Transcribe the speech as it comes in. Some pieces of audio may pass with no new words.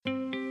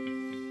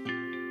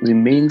the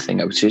main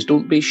thing I would say is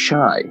don't be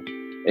shy.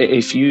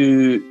 If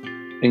you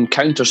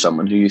encounter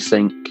someone who you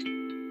think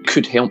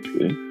could help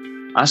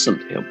you, ask them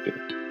to help you.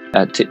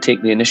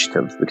 Take the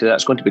initiative, because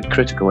that's going to be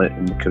critical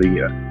in the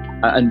career.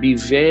 And be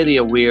very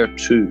aware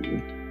too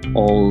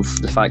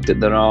of the fact that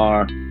there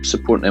are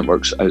support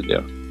networks out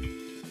there.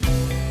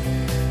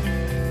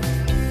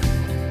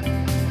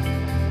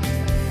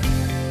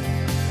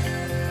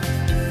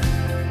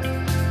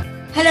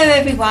 Hello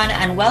everyone,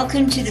 and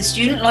welcome to the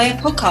Student Lawyer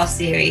podcast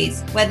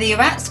series. Whether you're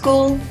at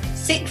school,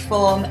 sixth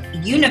form,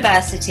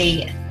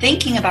 university,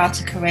 thinking about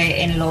a career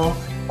in law,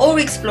 or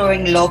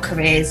exploring law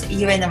careers,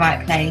 you're in the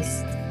right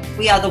place.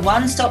 We are the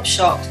one-stop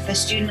shop for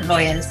student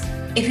lawyers.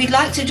 If you'd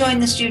like to join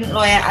the Student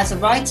Lawyer as a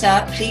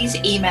writer, please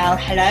email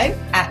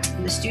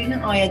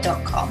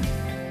hello@thestudentlawyer.com.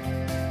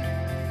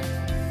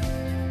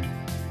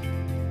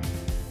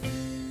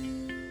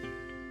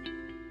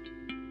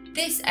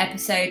 This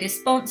episode is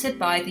sponsored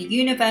by the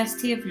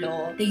University of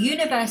Law. The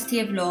University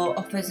of Law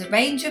offers a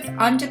range of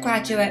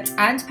undergraduate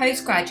and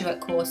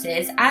postgraduate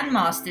courses and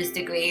master's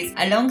degrees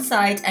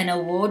alongside an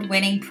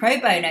award-winning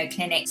pro bono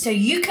clinic, so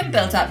you can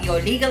build up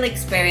your legal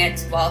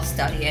experience while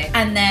studying.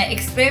 And their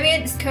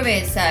experienced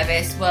career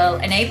service will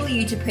enable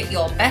you to put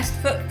your best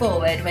foot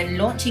forward when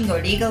launching your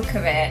legal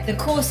career. The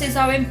courses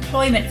are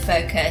employment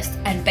focused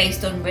and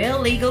based on real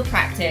legal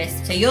practice,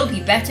 so you'll be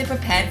better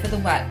prepared for the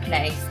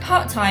workplace.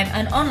 Part-time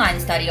and online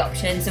study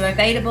options are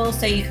available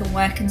so you can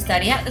work and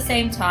study at the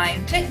same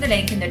time. Click the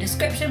link in the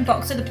description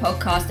box of the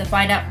podcast to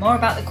find out more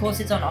about the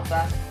courses on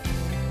offer.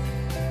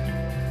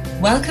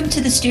 Welcome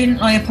to the Student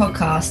Lawyer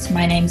podcast.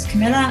 My name's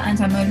Camilla and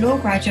I'm a law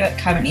graduate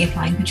currently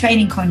applying for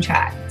training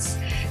contracts.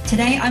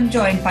 Today I'm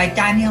joined by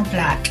Daniel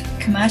Black,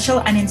 Commercial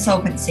and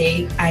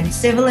Insolvency and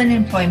Civil and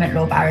Employment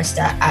Law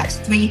Barrister at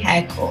 3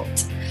 Hare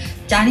Court.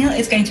 Daniel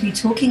is going to be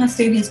talking us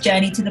through his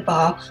journey to the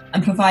bar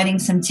and providing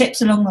some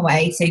tips along the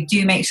way, so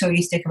do make sure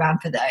you stick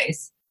around for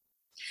those.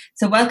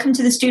 So welcome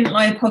to the Student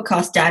Lawyer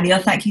podcast, Daniel.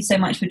 Thank you so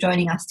much for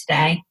joining us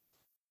today.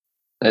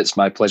 It's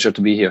my pleasure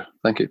to be here.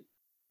 Thank you.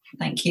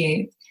 Thank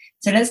you.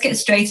 So let's get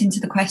straight into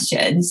the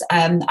questions.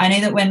 I know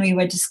that when we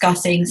were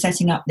discussing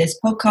setting up this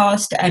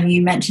podcast,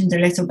 you mentioned a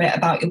little bit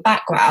about your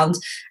background,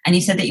 and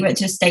you said that you went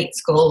to a state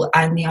school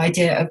and the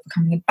idea of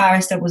becoming a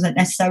barrister wasn't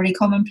necessarily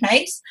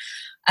commonplace.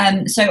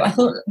 So I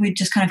thought we'd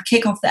just kind of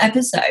kick off the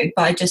episode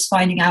by just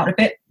finding out a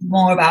bit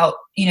more about,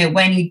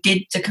 when you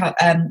did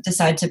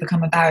decide to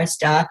become a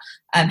barrister,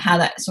 how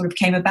that sort of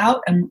came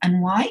about and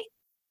why.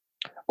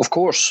 Of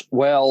course.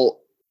 Well,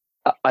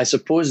 I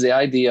suppose the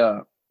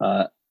idea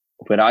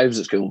when I was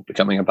at school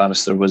becoming a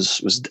barrister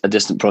was a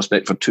distant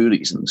prospect for two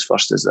reasons.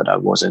 First is that I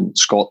was in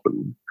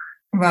Scotland.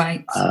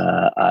 Right.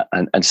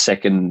 And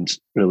second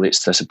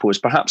relates to, I suppose,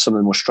 perhaps some of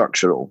the more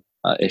structural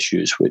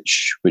issues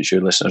which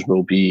your listeners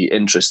will be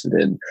interested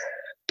in.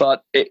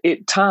 But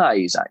it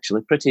ties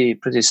actually pretty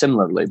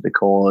similarly,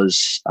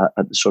 because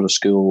at the sort of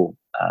school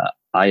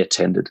I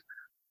attended,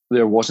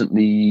 there wasn't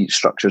the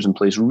structures in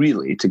place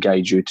really to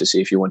guide you to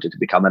say if you wanted to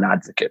become an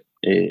advocate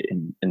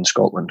in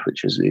Scotland,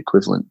 which is the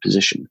equivalent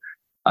position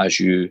as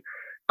you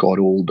got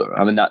older.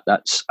 I mean,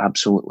 that's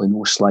absolutely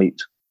no slight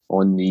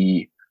on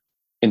the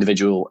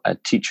individual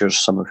teachers,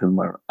 some of whom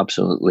were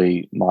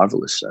absolutely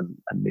marvellous and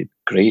made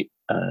great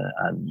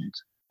and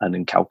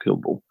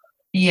incalculable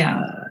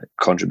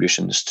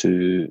contributions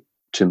to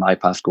my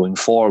path going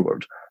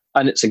forward.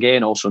 And it's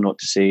again also not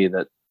to say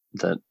that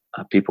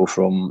people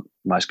from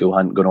my school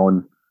hadn't gone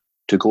on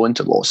to go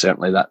into law.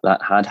 Certainly that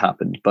had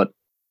happened. But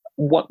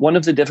one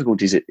of the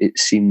difficulties it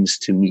seems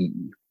to me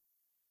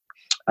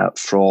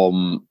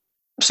from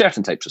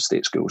certain types of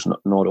state schools,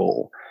 not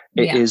all,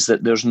 is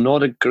that there's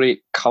not a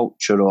great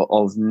culture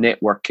of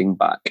networking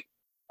back.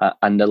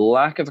 And the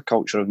lack of a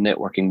culture of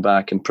networking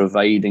back and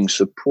providing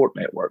support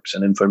networks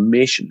and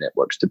information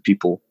networks to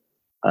people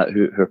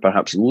who are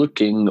perhaps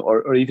looking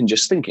or even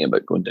just thinking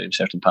about going down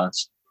certain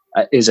paths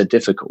is a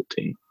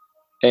difficulty.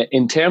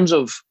 In terms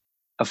of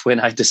when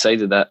I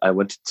decided that I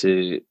wanted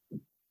to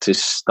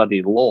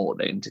study law,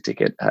 then to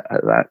take it at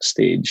that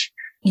stage,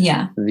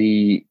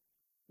 the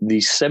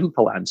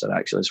simple answer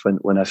actually is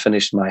when I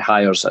finished my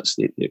Hires, that's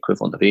the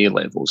equivalent of A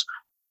levels,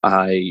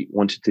 I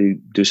wanted to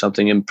do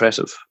something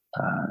impressive.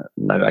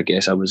 Now, I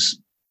guess I was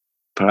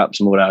perhaps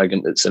more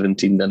arrogant at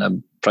 17 than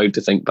I'm proud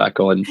to think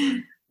back on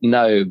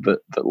now,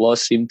 but law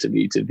seemed to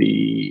me to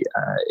be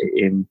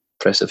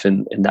impressive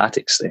in that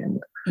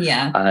extent.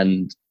 Yeah.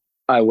 And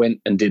I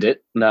went and did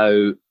it.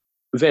 Now,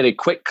 very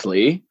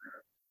quickly,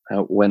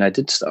 when I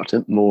did start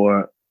it,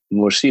 more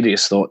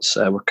serious thoughts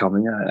were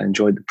coming. I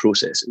enjoyed the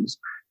processes.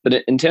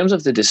 But in terms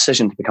of the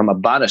decision to become a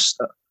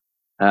barrister,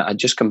 I'd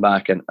just come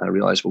back, and I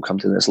realised we'll come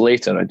to this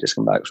later. I'd just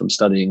come back from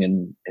studying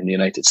in the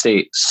United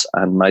States,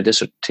 and my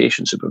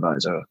dissertation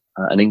supervisor,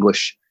 an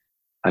English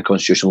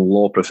constitutional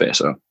law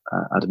professor,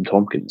 Adam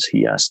Tompkins,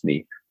 he asked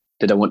me,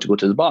 did I want to go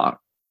to the bar?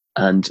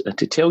 And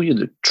to tell you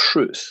the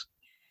truth,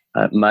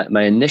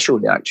 my initial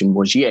reaction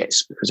was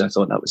yes, because I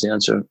thought that was the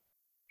answer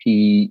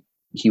he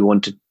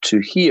wanted to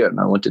hear, and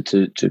I wanted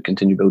to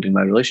continue building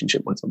my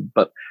relationship with him.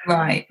 But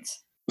right,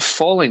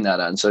 following that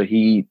answer,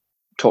 he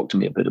talked to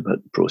me about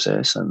the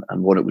process and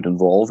what it would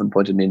involve, and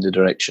pointed me in the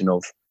direction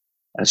of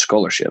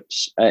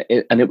scholarships.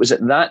 And it was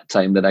at that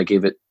time that I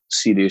gave it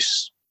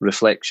serious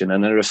reflection,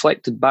 and I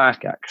reflected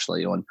back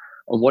actually on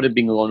what had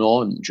been going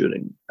on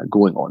during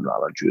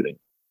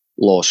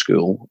law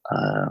school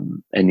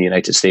in the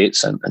United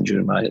States and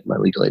during my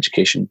legal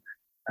education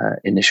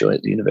initially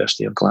at the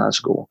University of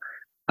Glasgow.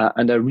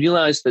 And I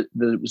realised that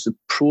it was the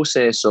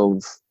process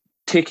of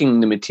taking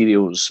the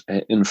materials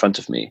in front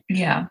of me,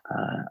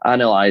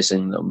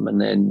 analysing them,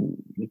 and then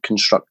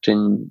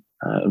constructing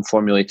and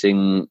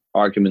formulating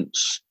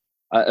arguments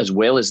as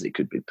well as they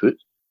could be put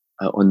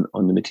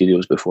on the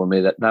materials before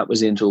me. That was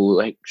the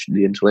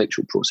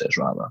intellectual process,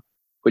 rather,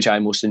 which I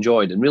most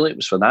enjoyed. And really, it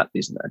was for that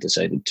reason that I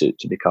decided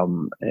to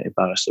become a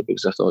barrister,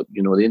 because I thought,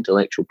 the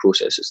intellectual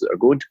processes that are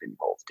going to be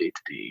involved day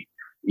to day,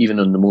 even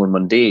on the more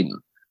mundane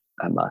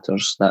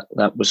matters,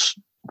 that was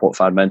what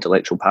fired my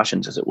intellectual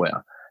passions, as it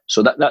were.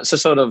 So that's a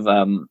sort of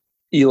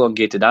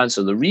elongated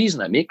answer. The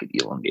reason I make it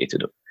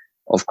elongated,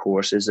 of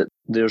course, is that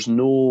there's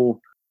no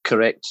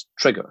correct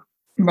trigger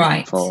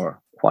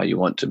for why you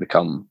want to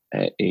become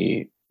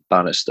a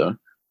barrister.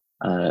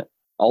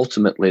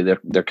 Ultimately,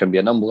 there can be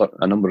a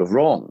number of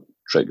wrong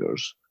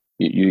triggers.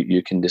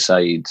 You can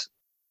decide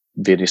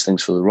various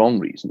things for the wrong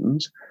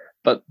reasons,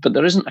 but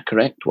there isn't a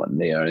correct one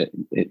there.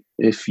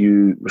 If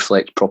you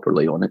reflect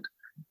properly on it,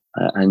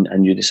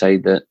 and you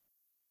decide that,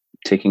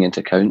 taking into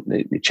account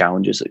the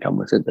challenges that come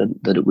with it,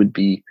 that it would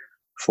be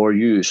for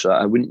you. So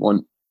I wouldn't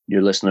want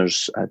your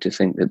listeners to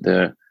think that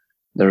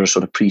there are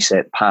sort of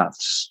preset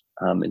paths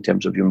in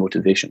terms of your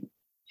motivation.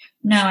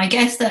 No, I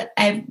guess that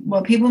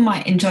people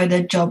might enjoy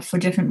their job for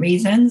different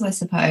reasons, I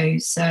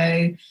suppose.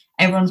 So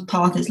everyone's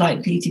path is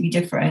likely to be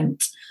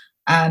different.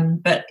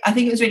 But I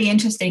think it was really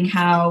interesting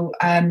how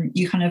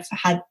you kind of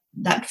had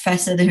that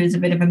professor who was a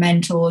bit of a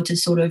mentor to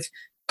sort of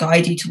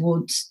guide you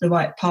towards the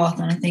right path.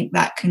 And I think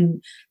that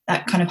kind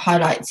of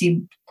highlights the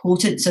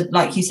importance of,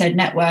 like you said,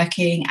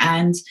 networking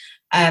and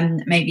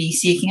maybe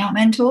seeking out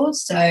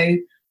mentors. So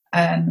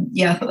I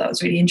thought that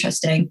was really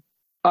interesting.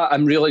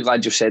 I'm really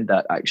glad you said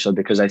that, actually,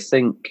 because I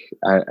think,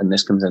 and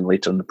this comes in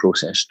later in the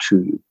process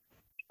too,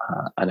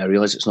 and I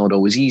realise it's not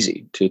always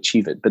easy to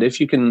achieve it. But if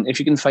you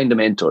can find a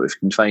mentor, if you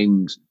can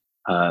find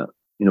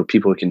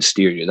people who can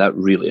steer you, that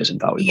really is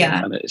invaluable,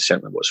 and it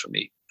certainly was for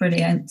me.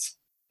 Brilliant.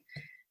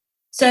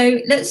 So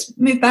let's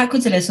move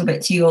backwards a little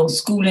bit to your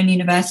school and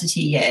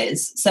university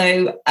years.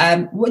 So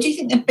what do you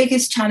think the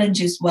biggest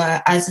challenges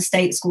were as a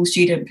state school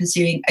student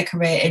pursuing a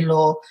career in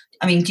law?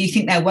 I mean, do you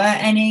think there were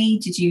any?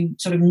 Did you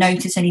sort of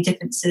notice any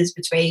differences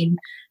between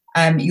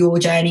your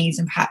journeys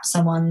and perhaps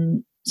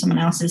someone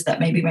else's that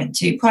maybe went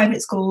to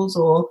private schools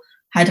or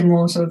had a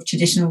more sort of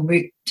traditional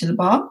route to the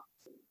bar?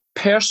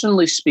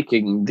 Personally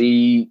speaking,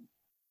 the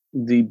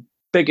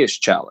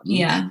biggest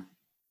challenge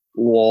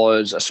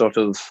was a sort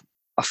of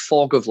a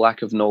fog of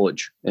lack of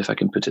knowledge, if I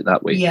can put it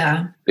that way.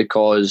 Yeah.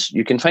 Because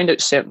you can find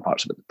out certain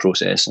parts about the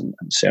process and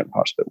certain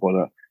parts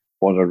about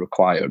what are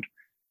required,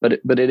 but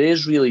it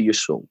is really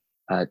useful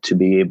to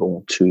be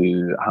able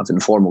to have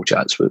informal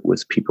chats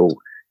with people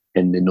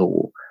in the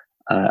know,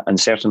 and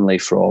certainly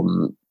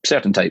from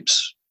certain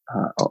types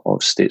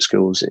of state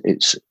schools,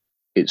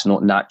 it's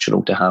not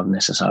natural to have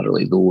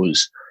necessarily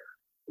those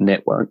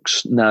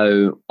networks.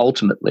 Now,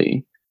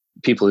 ultimately,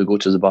 people who go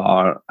to the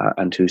bar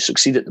and who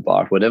succeed at the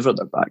bar, whatever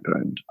their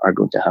background, are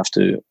going to have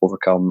to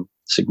overcome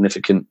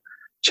significant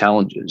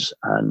challenges,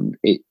 and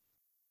it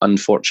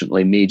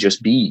unfortunately may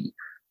just be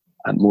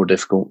more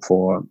difficult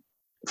for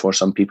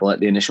some people at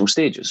the initial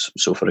stages.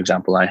 So, for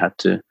example, I had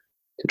to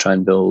try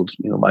and build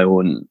my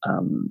own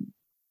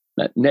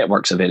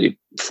network's a very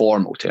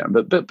formal term,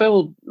 but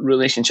build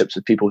relationships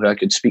with people who I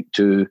could speak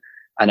to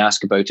and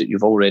ask about it.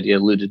 You've already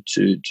alluded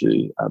to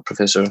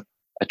Professor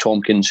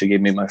Tompkins, who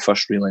gave me my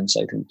first real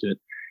insight into it.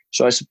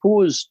 So I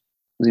suppose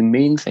the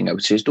main thing I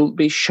would say is don't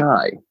be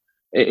shy.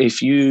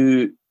 If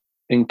you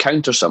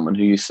encounter someone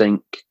who you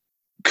think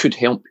could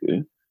help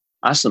you,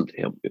 ask them to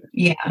help you.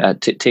 Yeah.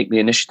 Take the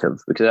initiative,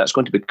 because that's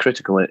going to be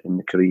critical in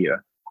the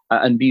career.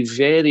 And be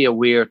very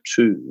aware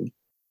too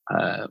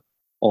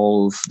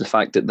of the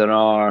fact that there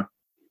are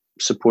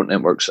support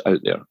networks out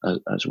there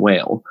as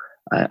well,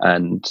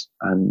 and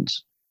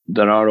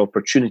there are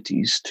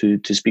opportunities to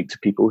speak to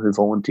people who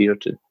volunteer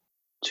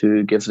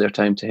to give their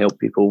time to help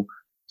people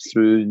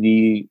through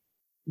the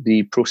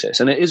process.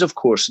 And it is, of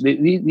course,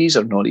 these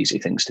are not easy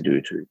things to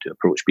do, to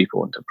approach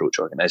people and to approach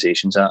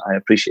organisations. I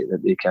appreciate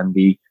that they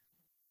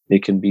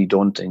can be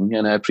daunting,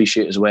 and I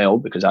appreciate as well,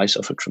 because I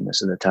suffered from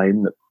this at the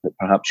time, that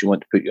perhaps you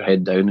want to put your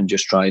head down and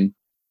just try and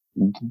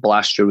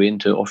blast your way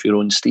into off your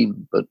own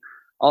steam. But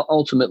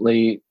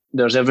ultimately,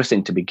 there's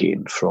everything to be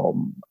gained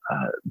from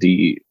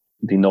the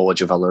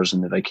knowledge of others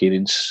and the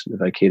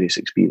vicarious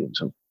experience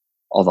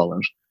of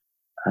others.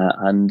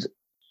 And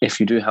if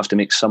you do have to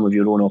make some of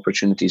your own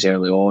opportunities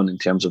early on in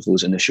terms of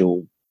those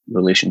initial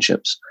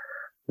relationships,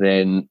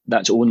 then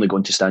that's only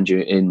going to stand you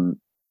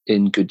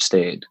in good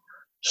stead.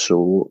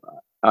 So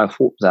I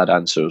hope that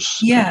answers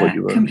what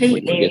you were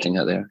getting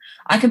at there.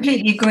 I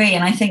completely agree.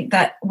 And I think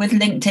that with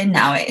LinkedIn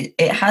now,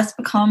 it has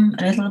become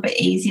a little bit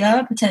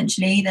easier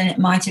potentially than it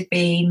might have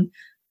been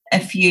a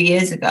few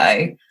years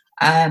ago.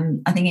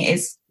 I think it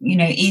is,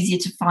 easier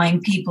to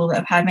find people that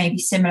have had maybe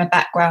similar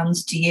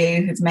backgrounds to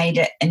you, who've made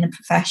it in the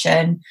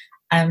profession,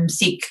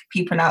 seek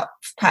people out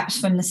perhaps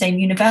from the same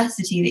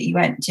university that you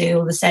went to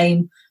or the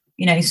same,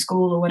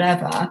 school or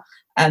whatever.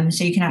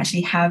 So you can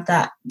actually have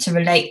that to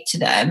relate to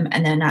them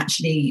and then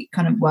actually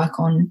kind of work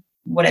on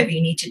whatever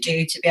you need to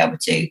do to be able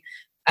to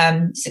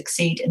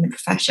succeed in the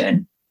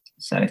profession.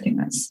 So I think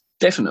that's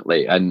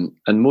definitely. And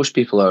most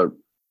people are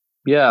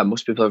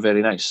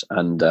very nice.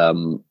 And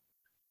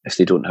if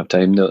they don't have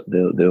time,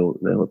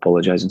 they'll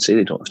apologise and say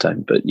they don't have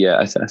time. But yeah,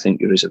 I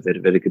think you raise a very,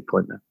 very good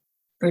point there.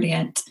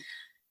 Brilliant.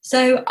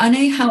 So I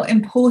know how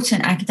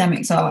important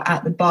academics are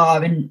at the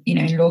bar and,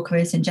 in law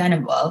careers in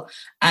general.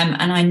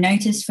 And I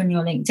noticed from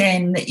your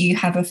LinkedIn that you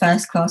have a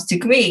first-class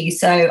degree.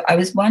 So I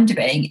was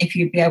wondering if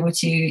you'd be able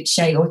to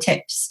share your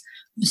tips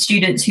for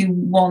students who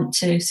want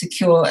to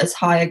secure as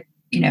high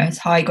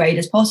grade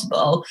as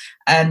possible,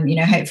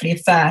 hopefully a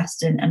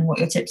first, and what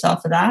your tips are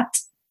for that.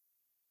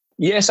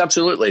 Yes,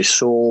 absolutely.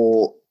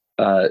 So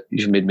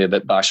you've made me a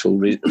bit bashful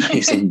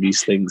raising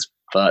these things,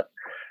 but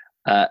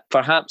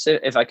perhaps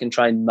if I can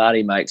try and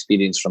marry my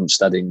experience from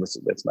studying with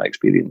my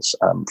experience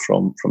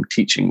from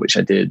teaching, which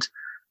I did,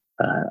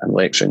 and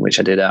lecturing, which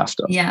I did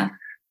after. Yeah.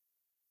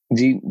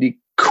 The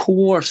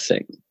core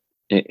thing,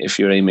 if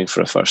you're aiming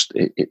for a first,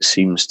 it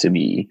seems to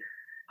me,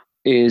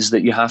 is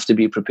that you have to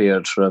be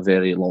prepared for a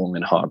very long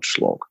and hard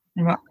slog.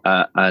 Right.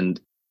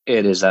 And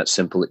it is that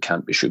simple. It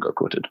can't be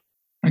sugar-coated.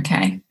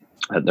 Okay.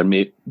 There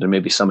may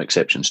be some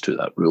exceptions to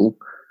that rule.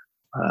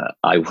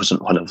 I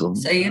wasn't one of them.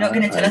 So you're not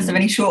going to tell us of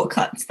any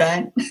shortcuts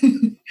then?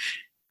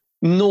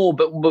 No,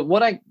 but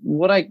what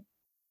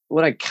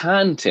I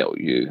can tell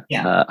you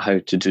how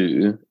to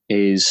do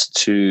is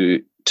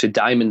to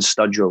diamond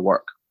stud your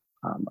work,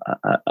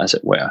 as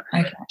it were.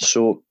 Okay.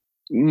 So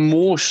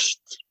most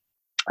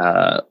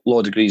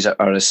law degrees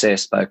are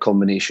assessed by a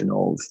combination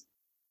of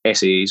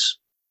essays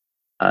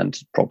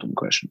and problem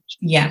questions.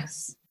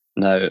 Yes.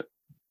 Now,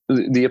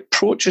 the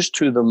approaches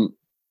to them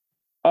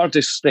are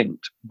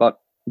distinct, but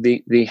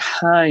they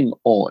hang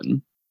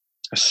on,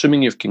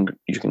 assuming you can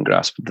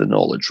grasp the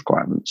knowledge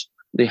requirements,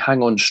 they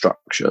hang on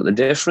structure. The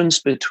difference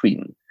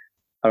between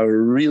a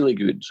really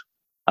good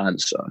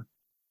answer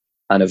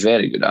and a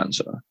very good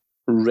answer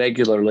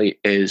regularly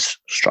is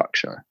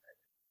structure.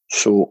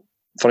 So,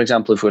 for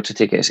example, if we were to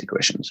take essay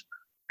questions,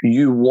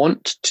 you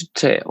want to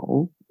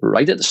tell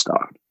right at the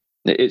start.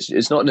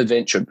 It's not an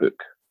adventure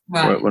book.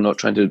 Right. We're not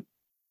trying to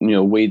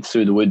wade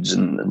through the woods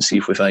and see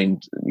if we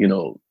find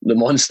the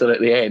monster at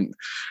the end.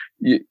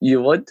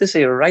 You want to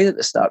say right at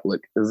the start,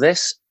 look,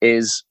 this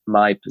is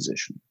my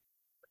position.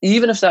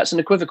 Even if that's an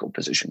equivocal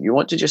position, you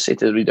want to just say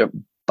to the reader,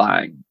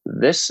 bang,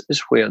 this is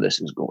where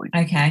this is going.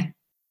 Okay.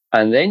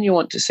 And then you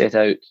want to set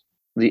out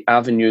the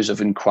avenues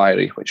of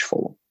inquiry which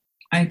follow.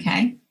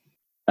 Okay.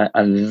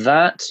 And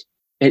that,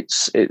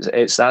 it's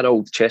that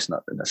old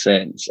chestnut in a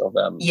sense of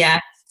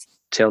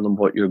tell them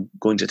what you're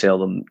going to tell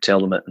them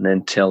it, and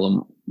then tell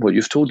them what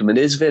you've told them. It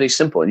is very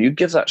simple, and you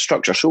give that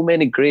structure. So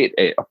many great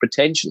or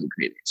potentially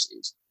great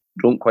essays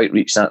don't quite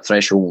reach that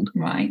threshold,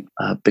 right?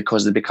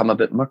 Because they become a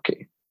bit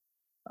murky.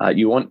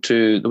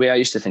 The way I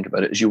used to think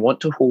about it is you want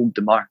to hold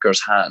the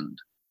marker's hand.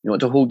 You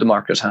want to hold the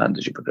marker's hand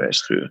as you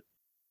progress through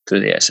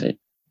the essay.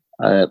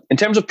 In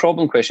terms of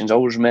problem questions, I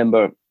always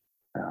remember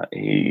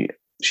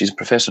she's a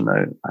professor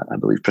now, I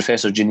believe,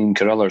 Professor Janine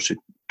Carruthers, who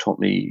taught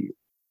me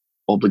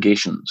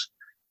obligations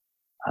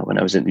when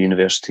I was at the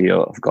University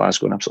of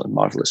Glasgow, an absolutely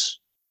marvellous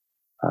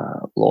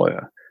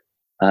lawyer.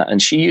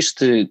 And she used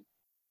to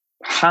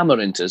hammer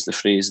into us the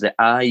phrase, the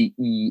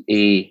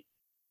IEA,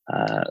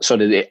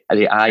 the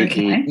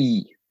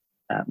IAE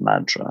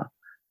mantra,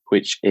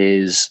 which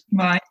is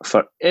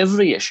for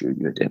every issue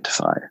you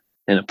identify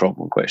in a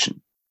problem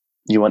question,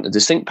 you want a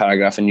distinct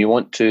paragraph, and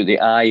the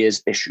I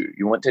is issue.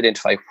 You want to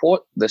identify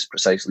what this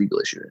precise legal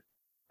issue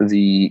is.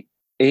 The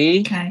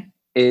A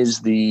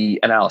is the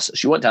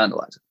analysis. You want to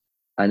analyze it.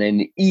 And then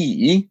the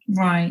E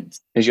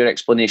is your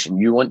explanation.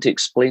 You want to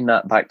explain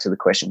that back to the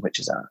question which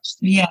is asked.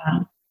 Yeah.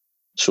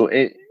 So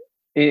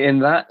in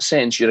that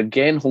sense, you're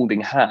again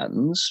holding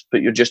hands,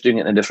 but you're just doing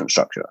it in a different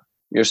structure.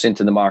 You're saying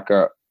to the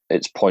marker,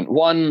 it's point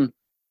one,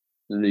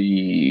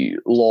 the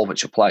law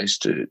which applies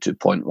to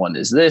point one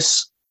is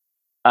this,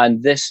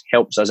 and this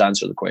helps us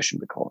answer the question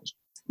because.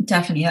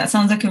 Definitely. That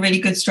sounds like a really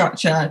good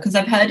structure, because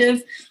I've heard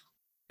of,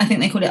 I think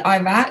they call it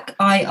IRAC,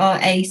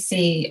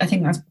 IRAC. I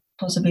think that's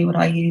possibly what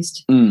I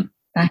used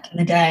back in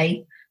the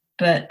day.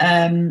 But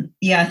I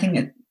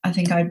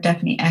think I would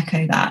definitely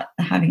echo that.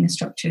 Having a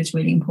structure is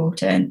really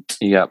important.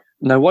 Yeah.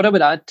 Now, what I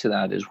would add to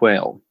that as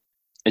well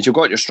is you've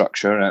got your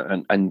structure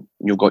and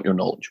you've got your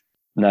knowledge.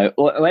 Now,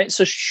 let's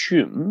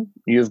assume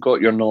you've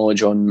got your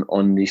knowledge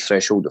on the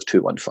threshold of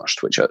 2-1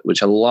 first,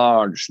 which a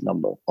large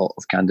number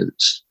of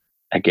candidates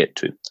get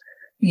to.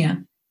 Yeah.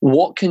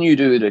 What can you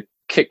do to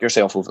kick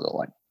yourself over the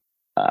line?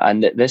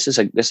 And this is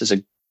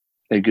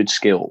a good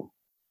skill,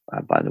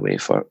 by the way,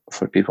 for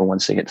people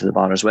once they get to the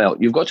bar as well.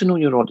 You've got to know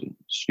your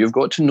audience. You've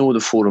got to know the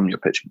forum you're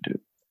pitching to.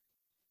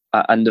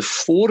 And the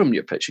forum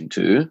you're pitching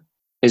to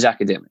is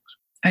academics.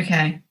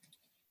 Okay.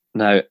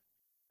 Now,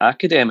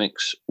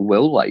 academics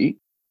will like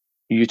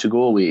you to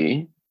go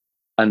away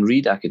and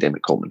read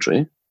academic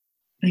commentary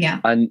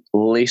and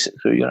lace it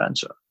through your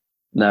answer.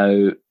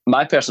 Now,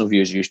 my personal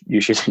view is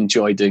you should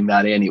enjoy doing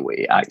that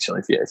anyway,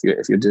 actually,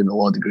 if you're doing a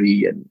law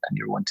degree and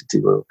you're wanting to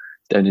go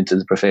down into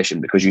the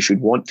profession, because you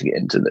should want to get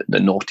into the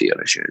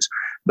knottier issues.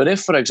 But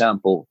if, for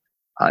example,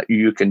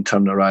 you can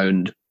turn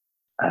around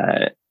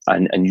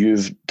and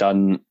you've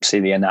done, say,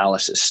 the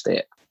analysis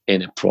step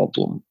in a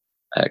problem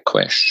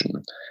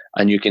question,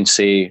 and you can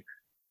say,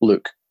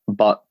 look,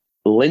 but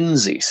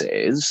Lindsay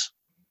says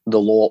the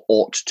law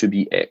ought to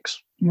be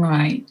X.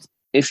 Right.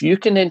 If you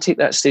can then take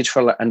that stage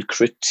further and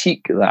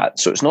critique that,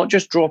 so it's not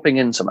just dropping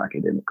in some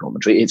academic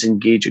commentary, it's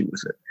engaging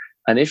with it.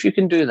 And if you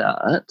can do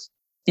that,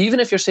 even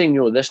if you're saying,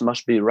 this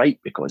must be right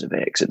because of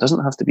X, it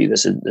doesn't have to be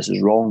this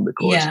is wrong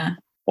because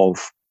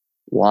of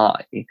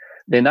Y,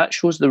 then that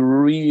shows the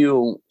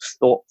real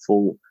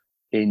thoughtful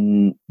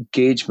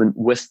engagement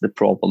with the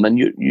problem. And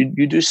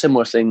you do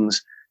similar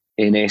things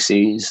in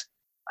essays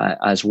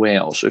as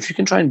well. So if you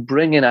can try and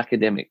bring in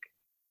academic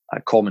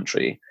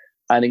commentary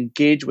and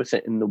engage with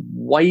it in the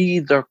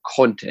wider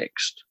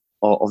context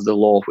of the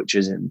law which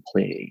is in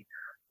play,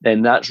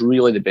 then that's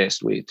really the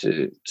best way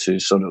to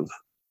sort of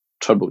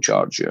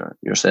turbocharge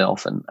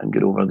yourself and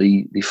get over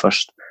the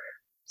first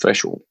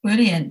threshold.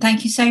 Brilliant.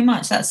 Thank you so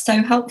much. That's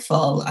so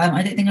helpful.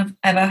 I don't think I've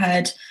ever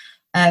heard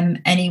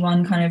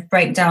anyone kind of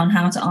break down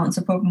how to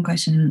answer a problem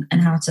question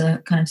and how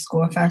to kind of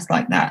score a first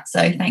like that.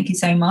 So thank you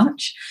so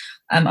much.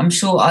 I'm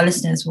sure our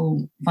listeners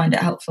will find it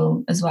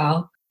helpful as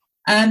well.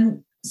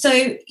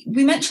 So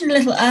we mentioned a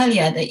little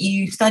earlier that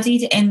you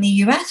studied in the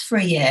US for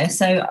a year.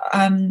 So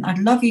I'd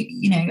love it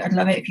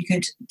if you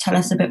could tell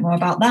us a bit more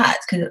about that,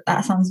 because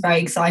that sounds very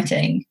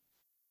exciting.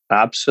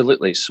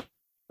 Absolutely.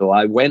 So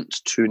I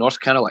went to North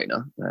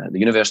Carolina, the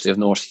University of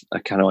North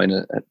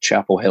Carolina at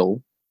Chapel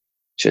Hill,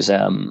 which is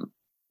a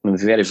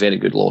very, very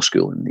good law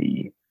school in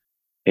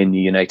the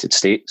United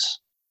States.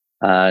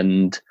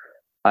 And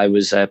I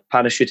was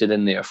parachuted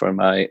in there for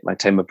my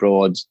time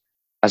abroad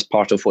as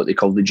part of what they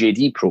call the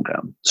JD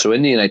program. So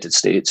in the United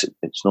States,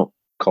 it's not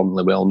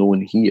commonly well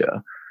known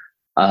here,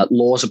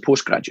 law is a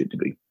postgraduate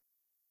degree.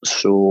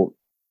 So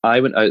I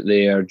went out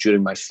there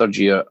during my third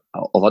year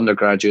of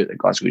undergraduate at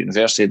Glasgow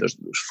University. There's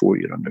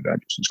 4-year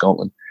undergraduates in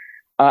Scotland.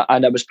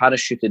 And I was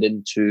parachuted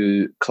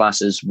into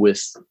classes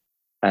with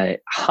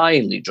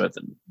highly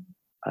driven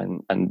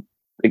and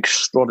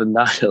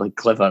extraordinarily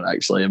clever,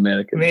 actually,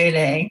 Americans.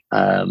 Really?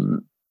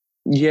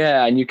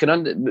 Yeah, and you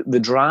can the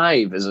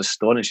drive is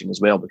astonishing as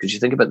well, because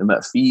you think about the amount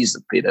of fees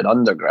they've paid at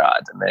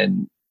undergrad and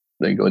then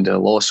they go into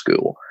law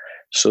school.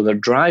 So their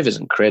drive is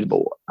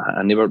incredible,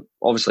 and they were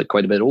obviously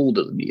quite a bit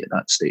older than me at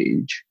that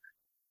stage.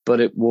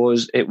 But it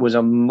was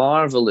a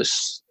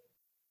marvelous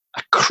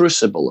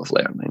crucible of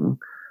learning,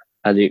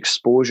 and the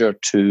exposure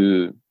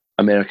to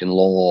American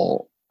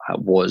law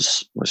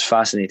was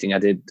fascinating. I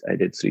did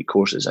 3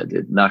 courses. I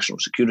did national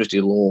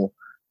security law,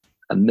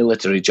 and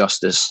military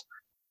justice,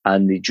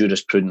 and the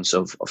jurisprudence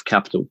of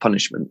capital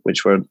punishment,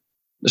 which were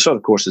the sort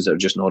of courses that are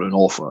just not on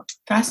offer.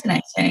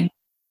 Fascinating.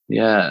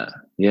 Yeah,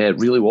 it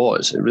really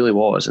was. It really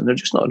was. And they're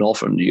just not on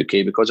offer in the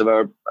UK because of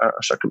our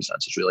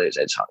circumstances, really.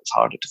 It's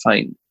harder to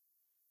find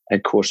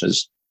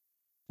courses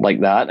like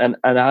that. And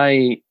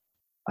I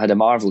had a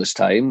marvellous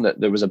time.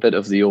 That there was a bit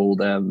of the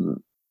old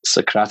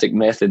Socratic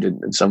method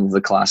in some of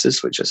the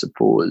classes, which I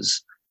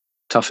suppose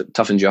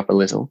toughened you up a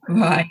little.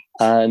 Right.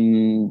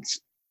 And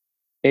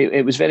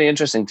it was very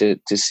interesting to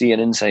see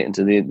an insight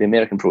into the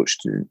American approach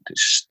to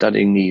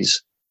studying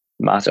these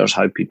matters,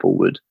 how people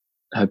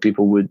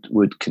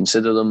would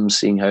consider them,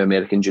 seeing how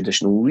American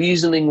judicial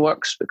reasoning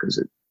works, because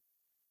it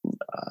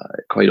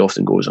quite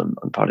often goes on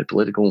party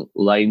political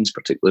lines,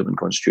 particularly when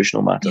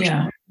constitutional matters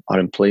are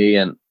in play,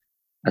 and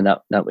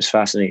that was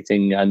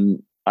fascinating.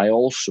 And I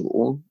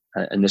also,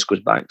 and this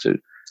goes back to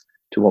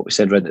what we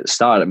said right at the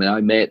start, I mean,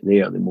 I met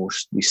there the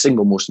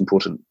single most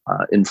important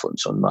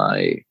influence on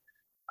my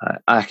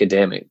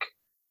academic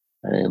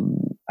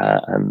and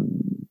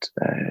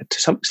to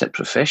some extent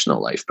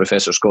professional life,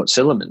 Professor Scott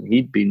Silliman.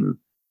 He'd been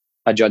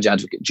a Judge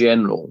Advocate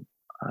General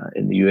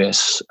in the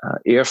US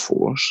Air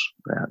Force.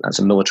 That's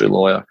a military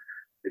lawyer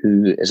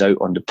who is out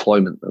on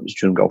deployment. That was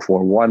during Gulf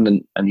War I,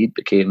 and he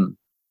became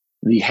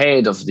the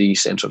head of the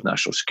Centre of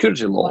National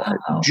Security Law at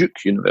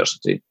Duke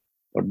University,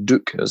 or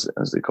Duke as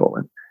they call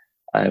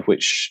it,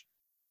 which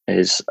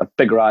is a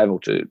big rival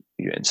to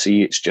UNC.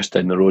 It's just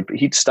down the road. But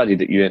he'd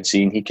studied at UNC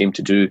and he came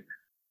to do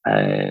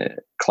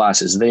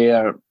classes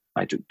there.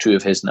 I took 2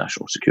 of his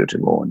national security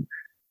law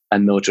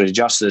and military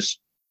justice.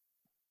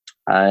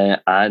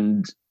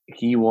 And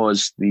he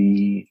was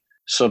the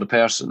sort of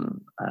person,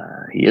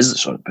 he is the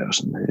sort of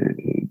person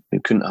who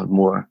couldn't have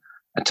more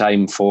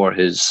time for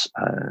his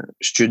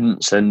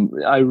students. And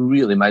my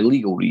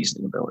legal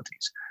reasoning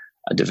abilities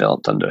I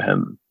developed under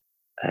him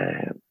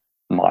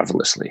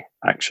marvelously,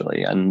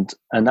 actually. And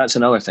that's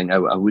another thing I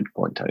would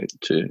point out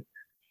to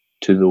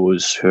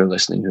those who are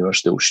listening who are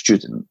still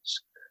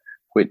students,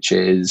 which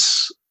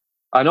is,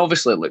 and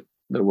obviously, look,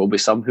 there will be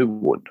some who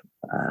won't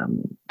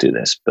do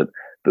this, but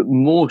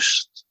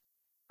most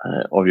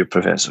of your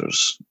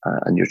professors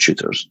and your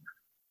tutors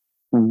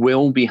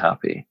will be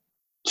happy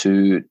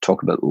to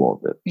talk about the law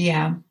a bit.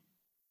 Yeah.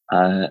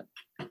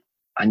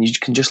 And you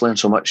can just learn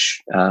so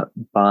much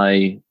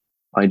by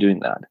doing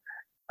that.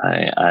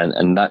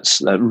 And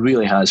that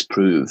really has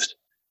proved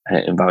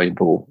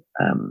invaluable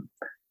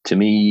to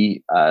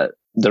me.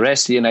 The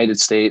rest of the United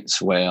States,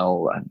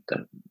 well,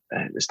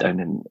 it was down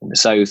in the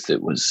South.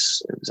 It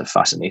was a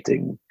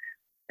fascinating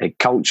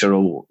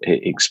cultural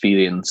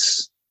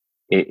experience.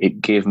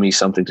 It gave me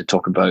something to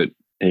talk about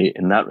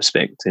in that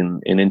respect in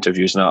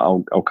interviews.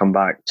 Now I'll come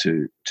back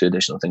to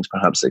additional things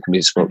perhaps that can be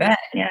discussed.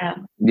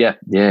 Yeah,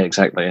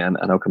 exactly. And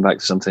I'll come back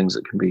to some things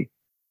that can be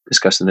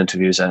discussed in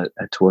interviews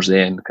towards the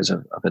end, because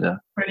I've had a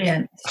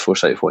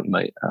foresight of what you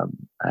might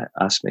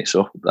ask me.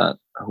 So I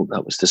hope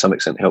that was to some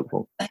extent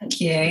helpful. Thank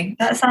you.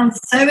 That sounds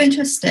so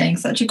interesting.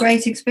 Such a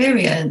great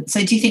experience.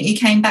 So do you think you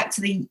came back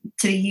to the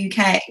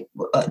UK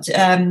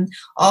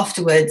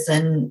afterwards,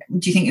 and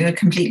do you think you were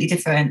completely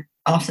different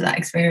after that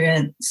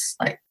experience,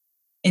 like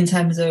in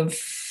terms of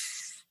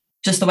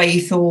just the way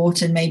you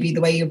thought and maybe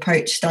the way you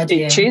approached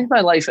studying? It changed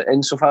my life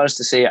insofar as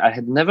to say I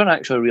had never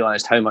actually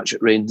realised how much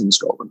it rained in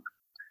Scotland.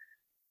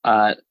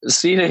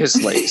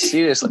 Seriously,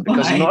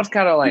 because in North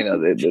Carolina,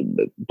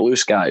 the blue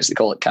skies, they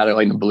call it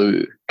Carolina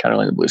blue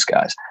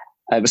skies.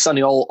 It was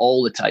sunny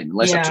all the time,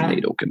 unless a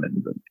tornado came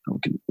in. But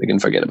we can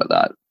forget about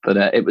that. But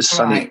it was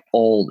sunny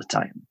all the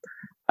time.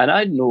 And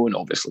I'd known,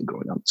 obviously,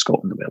 growing up in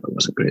Scotland, the weather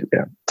wasn't great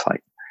there, fine.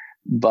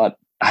 But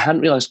I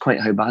hadn't realised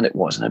quite how bad it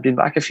was. And I'd been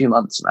back a few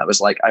months, and I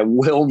was like, I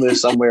will move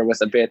somewhere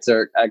with a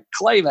better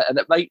climate. And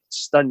it might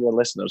stun your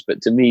listeners,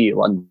 but to me,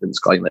 London's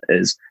climate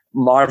is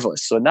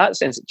marvellous. So in that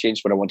sense, it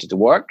changed where I wanted to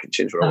work. It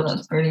changed where I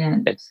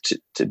wanted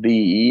to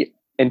be.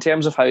 In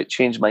terms of how it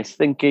changed my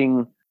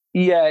thinking,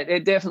 yeah,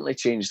 it definitely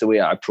changed the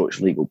way I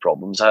approach legal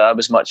problems. I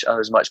was much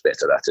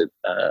better at it,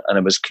 and I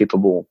was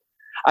capable.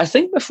 I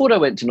think before I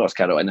went to North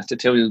Carolina, to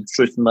tell you the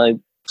truth, my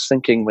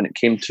thinking when it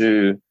came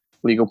to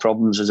legal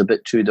problems was a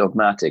bit too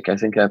dogmatic. I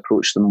think I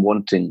approached them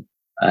wanting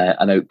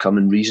an outcome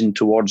and reason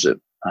towards it.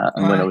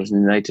 And when I was in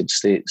the United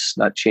States,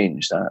 that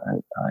changed.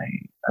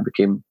 I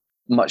became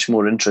much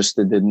more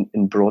interested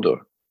in broader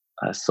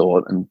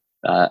thought and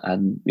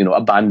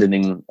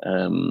abandoning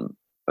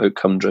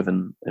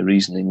outcome-driven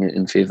reasoning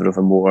in favour of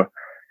a more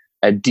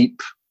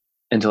deep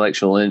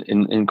intellectual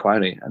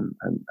inquiry, and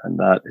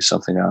that is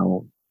something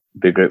I'll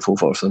be grateful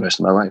for the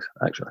rest of my life,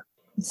 actually.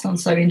 It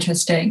sounds so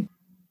interesting.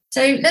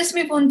 So let's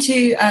move on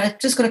to,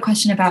 just got a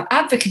question about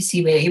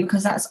advocacy, really,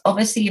 because that's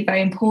obviously a very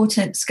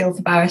important skill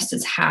for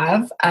barristers to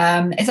have.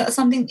 Is that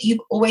something that you've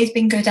always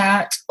been good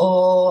at,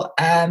 or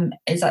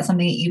is that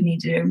something that you need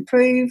to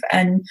improve?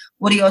 And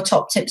what are your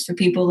top tips for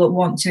people that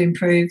want to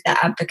improve their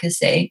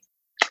advocacy?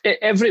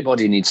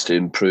 Everybody needs to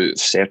improve,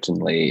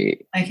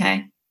 certainly.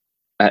 Okay.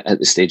 At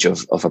the stage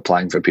of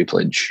applying for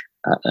pupillage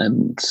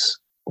and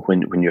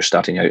when you're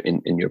starting out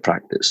in your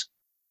practice.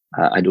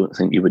 I don't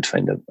think you would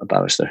find a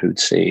barrister who'd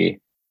say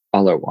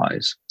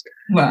otherwise.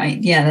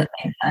 Right, yeah, that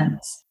makes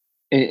sense.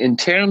 In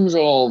terms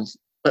of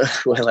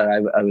whether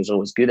I was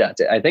always good at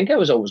it, I think I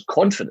was always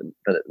confident,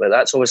 but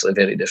that's obviously a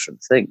very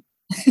different thing.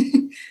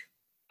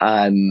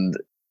 And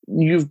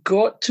you've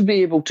got to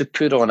be able to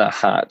put on a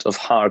hat of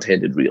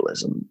hard-headed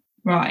realism.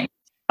 Right.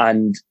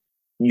 And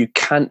you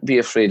can't be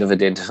afraid of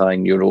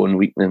identifying your own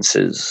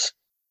weaknesses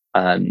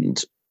and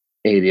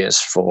areas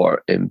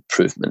for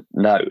improvement.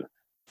 Now,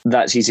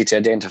 that's easy to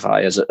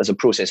identify as a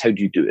process. How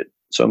do you do it?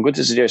 So I'm going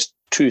to suggest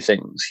two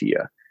things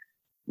here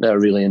that are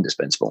really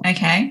indispensable.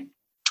 Okay.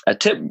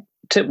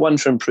 Tip one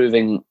for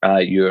improving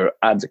your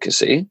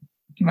advocacy,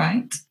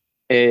 right,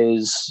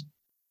 is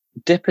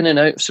dip in and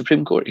out of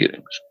Supreme Court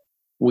hearings.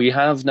 We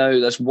have now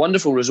this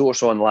wonderful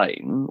resource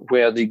online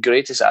where the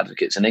greatest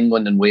advocates in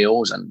England and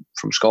Wales and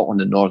from Scotland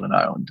and Northern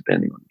Ireland,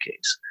 depending on the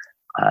case,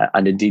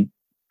 and indeed,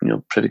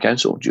 Privy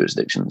Council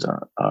jurisdictions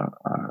are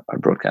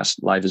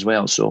broadcast live as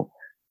well. So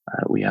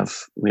we have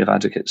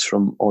advocates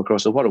from all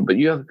across the world. But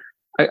you have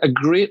a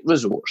great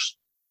resource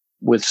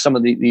with some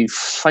of the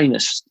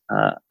finest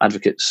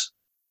advocates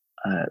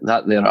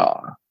that there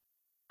are,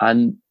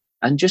 and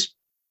just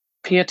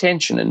pay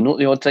attention and note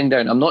the odd thing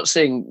down. I'm not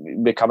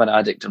saying become an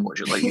addict and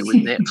watch it like you would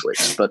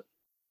Netflix, but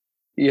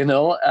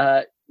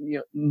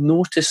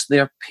notice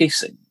their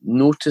pacing,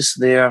 notice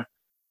their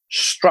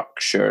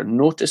structure,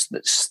 notice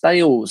that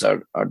styles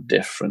are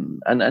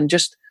different, and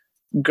just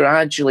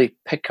gradually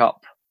pick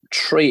up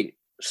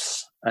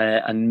traits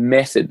and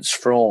methods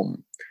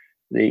from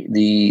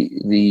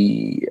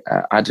the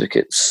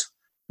advocates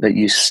that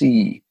you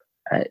see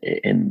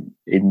in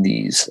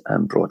these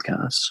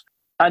broadcasts,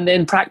 and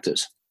then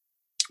practice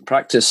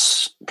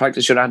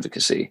your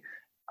advocacy.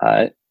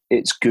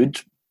 It's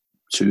good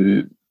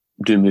to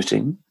do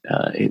mooting.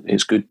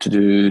 It's good to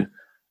do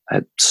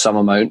some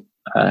amount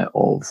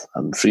of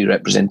free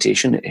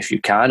representation if you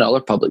can.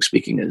 Other public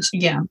speaking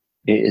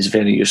is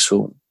very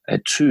useful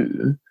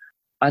too.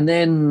 And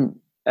then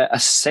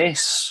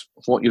assess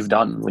what you've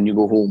done when you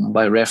go home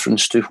by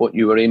reference to what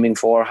you were aiming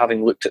for,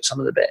 having looked at some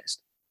of the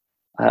best.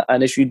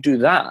 And if you do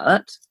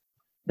that,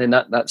 then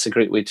that's a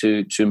great way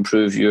to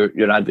improve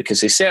your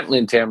advocacy, certainly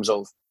in terms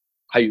of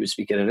how you would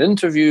speak in an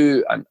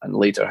interview and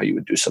later how you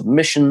would do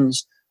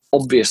submissions.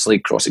 Obviously,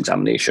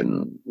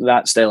 cross-examination,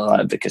 that style of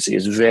advocacy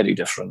is very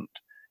different.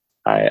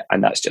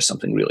 And that's just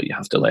something really you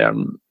have to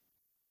learn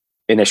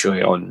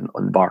initially on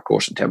the bar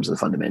course in terms of the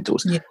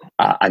fundamentals. Yeah.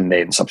 And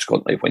then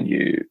subsequently when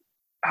you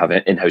have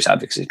in-house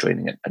advocacy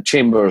training at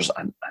chambers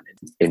and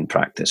in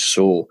practice.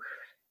 So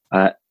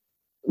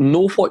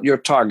know what you're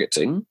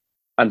targeting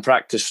and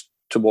practice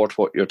toward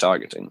what you're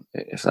targeting,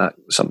 if that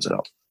sums it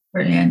up.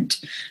 Brilliant.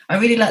 I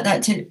really like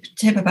that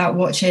tip about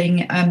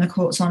watching the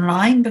courts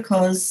online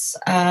because,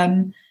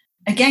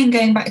 again,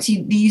 going back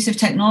to the use of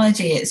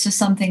technology, it's just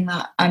something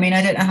that, I mean,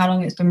 I don't know how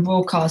long it's been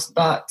broadcast,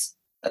 but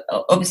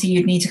obviously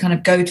you'd need to kind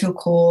of go to a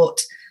court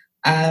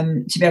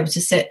to be able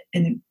to sit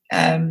in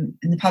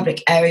the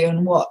public area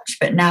and watch.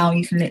 But now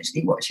you can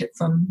literally watch it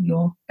from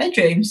your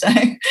bedroom. So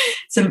I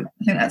think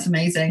that's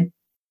amazing.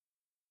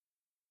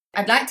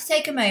 I'd like to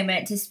take a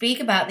moment to speak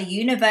about the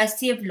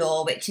University of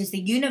Law, which is the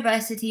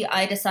university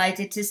I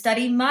decided to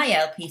study my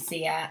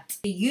LPC at.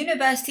 The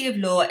University of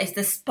Law is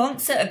the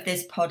sponsor of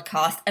this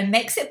podcast and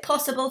makes it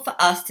possible for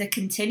us to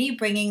continue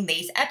bringing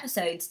these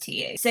episodes to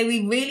you. So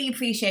we really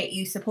appreciate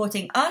you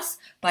supporting us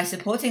by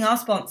supporting our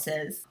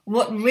sponsors.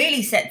 What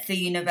really sets the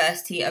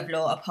University of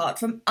Law apart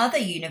from other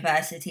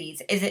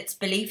universities is its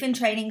belief in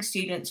training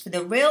students for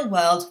the real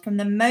world from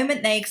the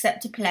moment they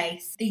accept a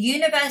place. The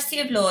University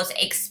of Law's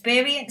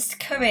experienced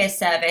career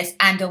service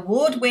and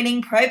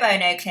award-winning pro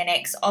bono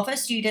clinics offer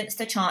students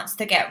the chance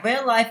to get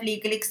real-life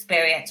legal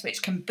experience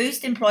which can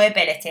boost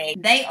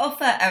employability. They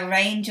offer a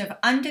range of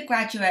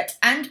undergraduate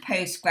and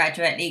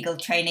postgraduate legal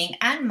training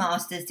and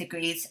master's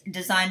degrees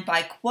designed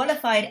by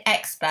qualified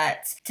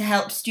experts to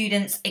help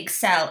students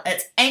excel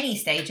at any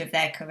stage of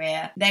their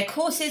career. Their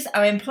courses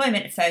are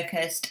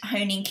employment-focused,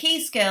 honing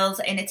key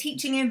skills in a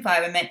teaching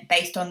environment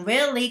based on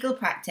real legal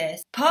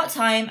practice.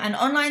 Part-time and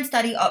online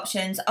study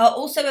options are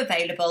also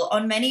available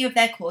on many of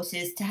their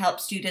courses to help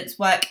students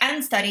work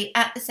and study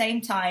at the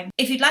same time.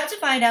 If you'd like to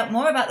find out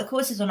more about the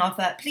courses on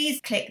offer, please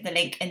click the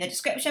link in the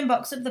description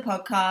box of the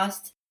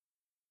podcast.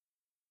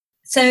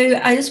 So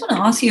I just want to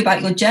ask you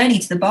about your journey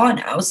to the bar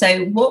now.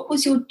 So what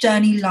was your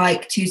journey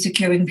like to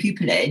securing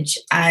pupillage?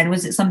 And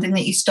was it something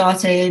that you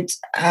started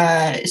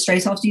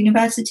straight after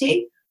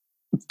university?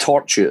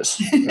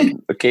 Tortuous,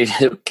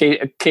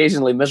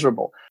 occasionally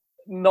miserable.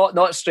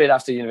 Not straight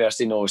after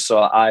university, no.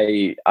 So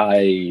I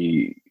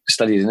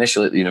studied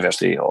initially at the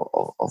University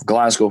of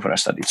Glasgow, where I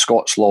studied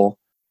Scots law.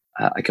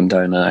 I came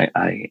down and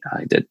I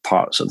did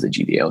parts of the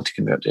GDL to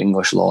convert to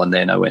English law, and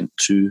then I went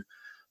to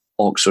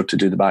Oxford to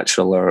do the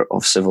Bachelor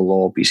of Civil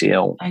Law,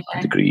 BCL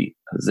degree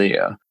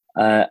there.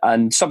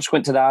 And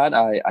subsequent to that,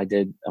 I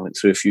went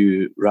through a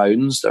few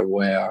rounds. There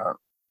were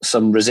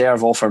some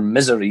reserve offer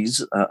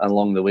miseries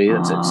along the way.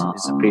 It's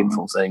a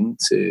painful thing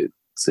to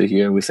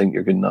hear. We think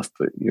you're good enough,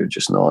 but you're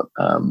just not.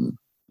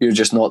 You're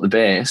just not the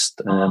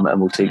best, and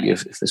we'll take you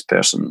if this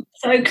person.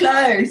 So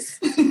close.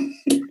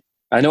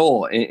 I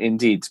know,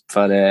 indeed.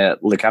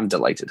 But look, I'm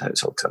delighted how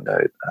it's all turned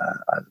out.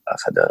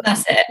 I've had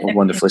a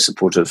wonderfully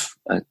supportive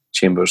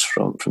chambers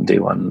from day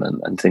one,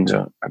 and things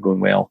are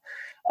going well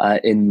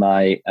in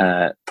my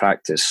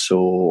practice.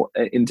 So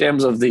in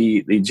terms of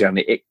the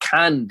journey, it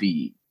can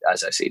be,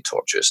 as I say,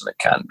 torturous, and it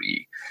can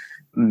be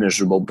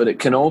miserable, but it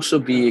can also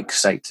be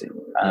exciting.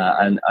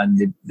 And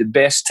the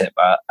best tip,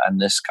 and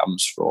this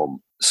comes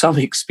from some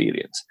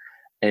experience,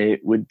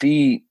 would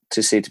be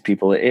to say to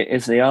people,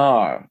 if they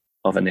are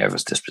of a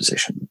nervous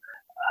disposition,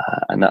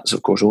 and that's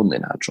of course only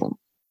natural,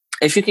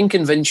 if you can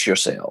convince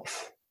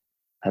yourself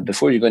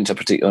before you go into a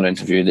particular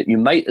interview that you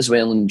might as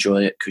well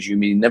enjoy it because you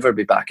may never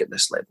be back at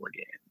this level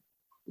again,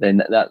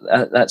 then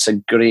that's a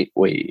great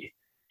way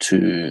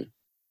to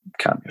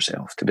calm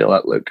yourself, to be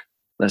like, look,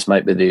 this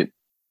might be the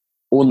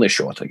only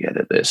shot I get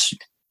at this.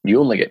 You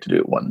only get to do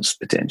it once,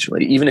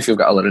 potentially, even if you've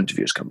got other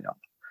interviews coming up.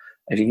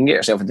 If you can get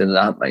yourself into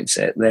that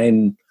mindset,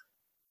 then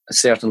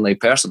certainly,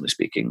 personally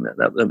speaking,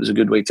 that was a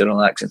good way to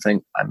relax and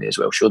think, I may as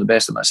well show the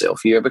best of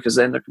myself here, because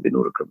then there could be no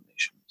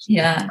recriminations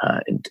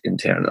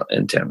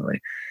internally.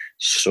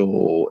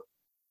 So,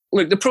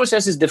 look, the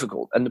process is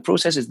difficult, and the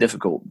process is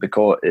difficult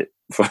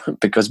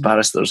because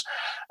barristers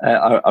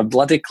are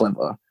bloody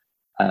clever,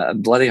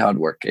 bloody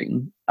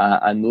hardworking,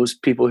 and those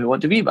people who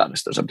want to be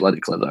barristers are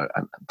bloody clever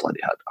and bloody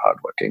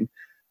hardworking.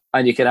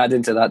 And you can add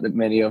into that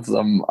many of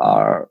them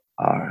are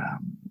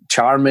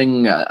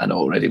charming and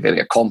already very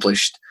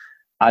accomplished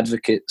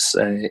advocates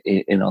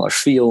in other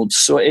fields.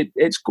 So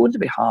it's going to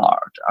be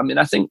hard. I mean,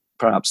 I think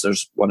perhaps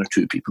there's one or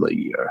two people a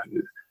year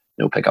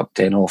who pick up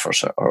 10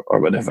 offers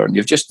or whatever, and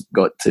you've just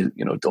got to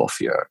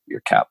doff your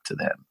cap to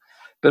them.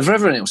 But for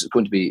everyone else, it's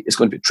going to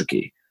be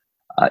tricky,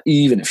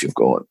 even if you've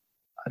got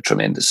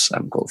tremendous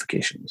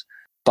qualifications.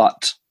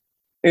 But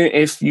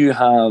if you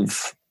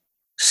have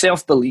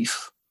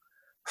self-belief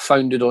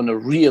founded on a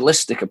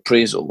realistic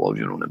appraisal of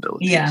your own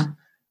abilities,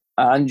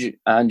 and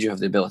you have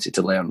the ability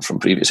to learn from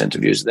previous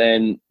interviews,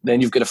 then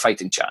you've got a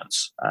fighting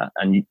chance,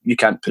 and you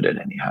can't put it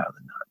any higher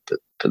than that.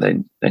 But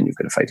then you've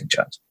got a fighting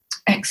chance.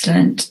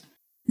 Excellent.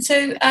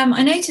 So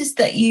I noticed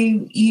that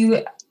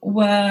you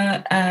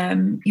were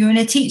in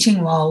a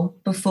teaching role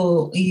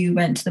before you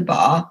went to the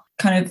bar.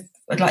 Kind of,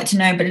 I'd like to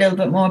know a little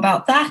bit more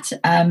about that,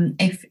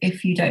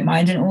 if you don't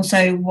mind, and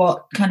also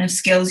what kind of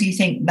skills you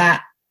think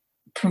that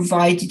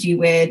provided you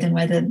with, and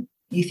whether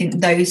you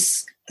think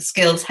those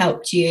skills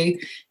helped you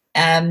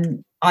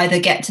either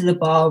get to the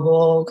bar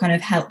or kind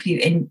of help you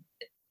in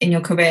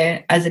your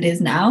career as it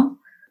is now.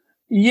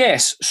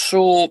 Yes,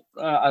 so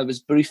I was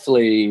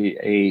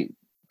briefly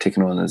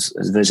taken on as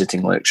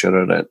visiting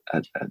lecturer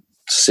at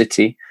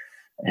City,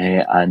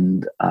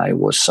 and I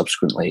was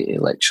subsequently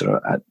a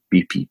lecturer at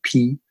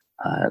BPP.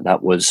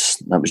 That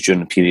was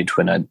during the period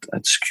when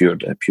I'd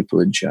secured a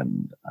pupillage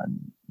and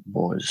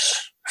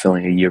was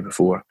filling a year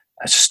before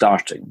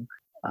starting.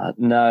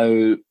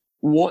 Now,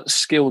 what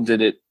skill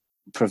did it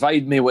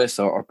provide me with,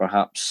 or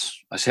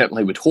perhaps I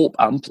certainly would hope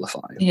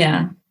amplify?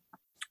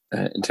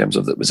 In terms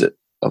of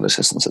of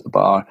assistance at the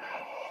bar,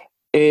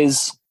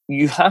 is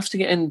you have to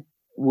get in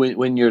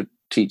when you're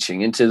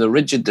teaching into the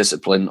rigid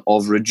discipline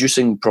of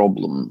reducing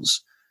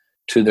problems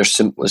to their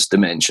simplest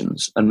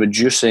dimensions and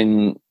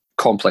reducing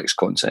complex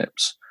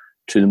concepts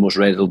to the most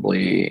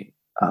readily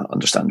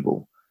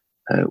understandable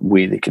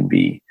way they can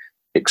be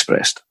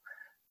expressed.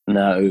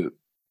 Now,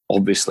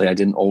 obviously, I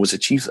didn't always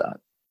achieve that.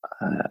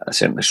 I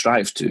certainly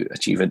strive to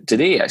achieve it.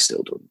 Today, I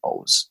still don't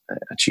always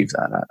achieve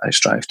that. I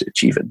strive to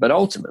achieve it. But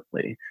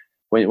ultimately,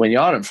 when you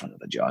are in front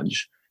of a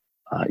judge,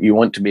 you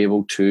want to be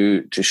able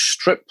to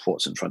strip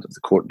what's in front of the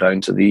court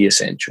down to the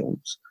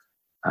essentials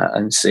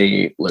and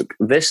say, look,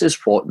 this is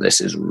what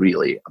this is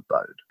really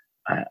about.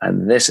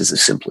 And this is the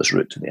simplest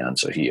route to the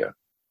answer here.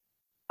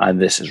 And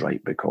this is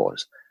right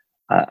because.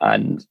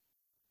 And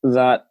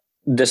that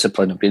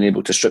discipline of being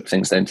able to strip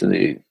things down to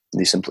the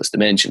simplest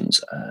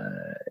dimensions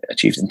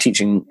achieved in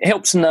teaching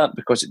helps in that,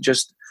 because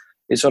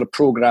it sort of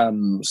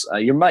programs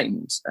your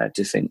mind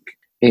to think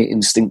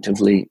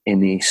instinctively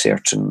in a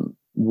certain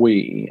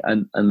way,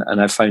 and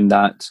I found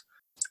that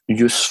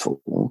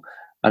useful.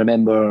 I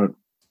remember,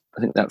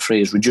 I think that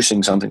phrase,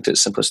 reducing something to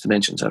its simplest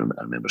dimensions, I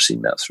remember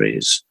seeing that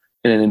phrase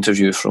in an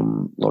interview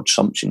from Lord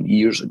Sumption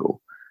years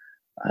ago,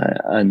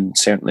 and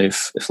certainly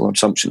if Lord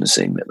Sumption is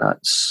saying that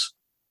that's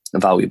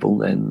valuable,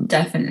 then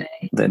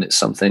definitely, then it's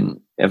something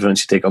everyone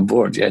should take on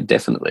board. Yeah,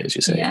 definitely, as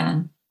you say.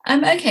 Yeah.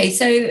 Okay,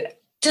 so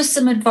just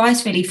some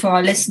advice really for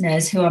our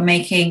listeners who are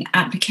making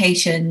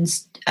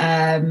applications.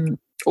 Can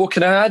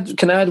I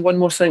add one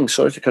more thing?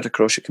 Sorry to cut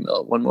across you,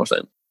 Camilla. One more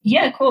thing.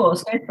 Yeah, of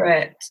course, go for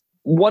it.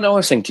 One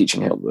other thing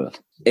teaching helps with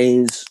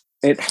is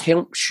it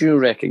helps you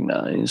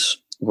recognise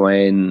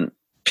when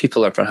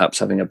people are perhaps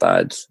having a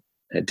bad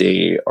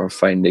day or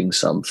finding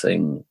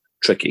something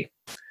tricky,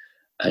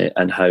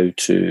 and how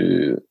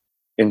to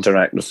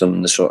interact with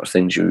them, the sort of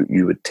things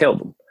you would tell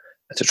them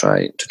to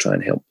try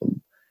and help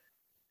them.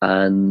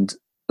 And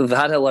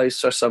that allows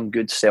for some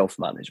good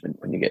self-management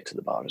when you get to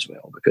the bar as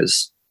well,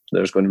 because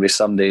there's going to be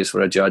some days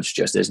where a judge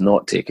just is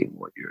not taking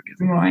what you're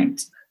giving.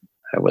 Right.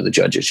 Where the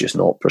judge is just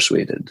not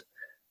persuaded.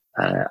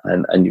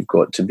 And you've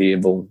got to be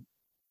able,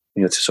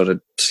 to sort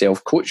of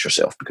self-coach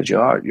yourself, because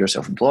you're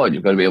self-employed.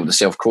 You've got to be able to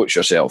self-coach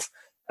yourself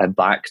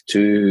back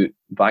to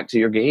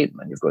your game,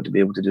 and you've got to be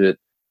able to do it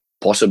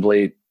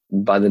possibly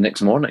by the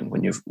next morning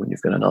when you've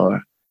got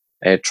another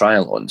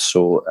trial on.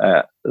 So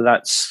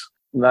that's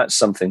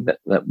something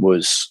that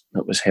was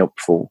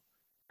helpful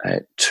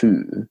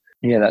too.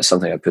 Yeah, that's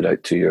something I put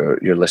out to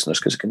your listeners,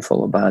 because it can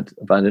follow a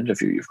bad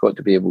interview. You've got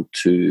to be able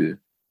to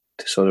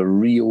sort of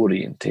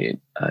reorientate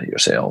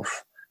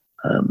yourself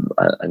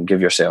and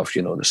give yourself,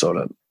 the sort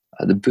of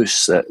the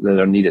boosts that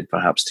are needed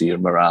perhaps to your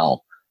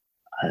morale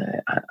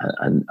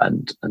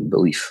and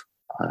belief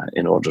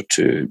in order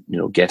to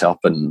get up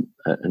and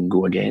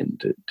go again,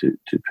 to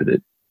put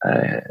it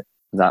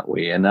that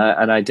way. And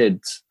I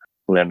did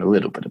learn a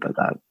little bit about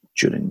that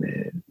during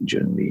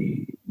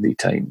the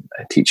time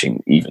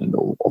teaching, even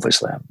though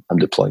obviously I'm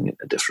deploying it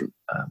in a different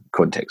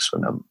context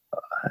when I'm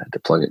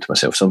deploying it to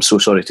myself. So I'm so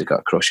sorry to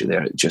cut across you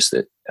there. It's just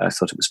that I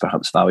thought it was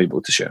perhaps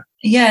valuable to share.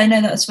 Yeah,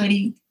 no, that's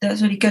really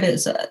good. I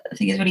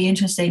think it's really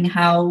interesting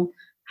how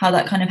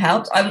that kind of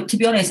helped. To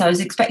be honest, I was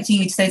expecting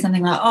you to say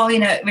something like,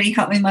 it really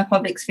helped me with my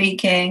public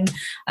speaking.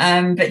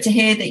 But to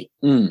hear that,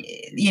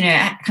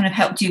 it kind of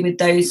helped you with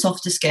those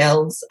softer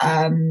skills,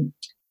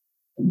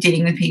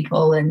 dealing with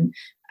people and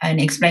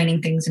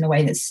explaining things in a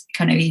way that's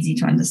kind of easy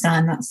to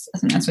understand. I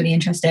think that's really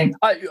interesting.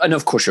 And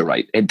of course, you're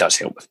right. It does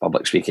help with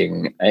public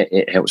speaking.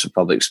 It helps with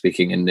public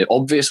speaking in the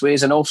obvious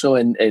ways, and also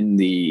in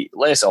the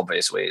less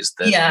obvious ways.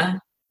 That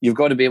you've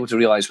got to be able to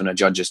realise when a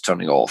judge is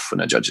turning off, when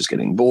a judge is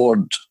getting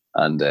bored.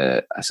 And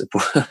I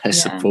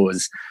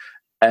suppose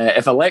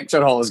if a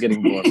lecture hall is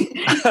getting bored,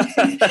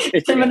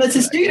 similar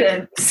to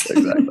students.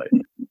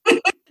 Exactly.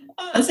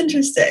 That's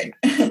interesting.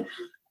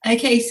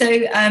 Okay,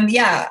 so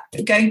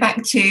going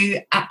back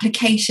to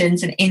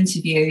applications and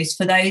interviews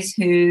for those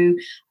who,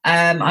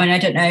 I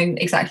don't know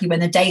exactly when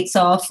the dates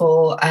are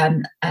for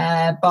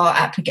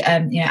applications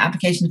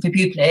for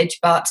pupillage,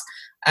 but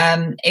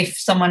if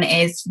someone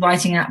is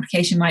writing an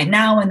application right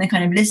now and they're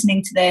kind of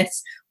listening to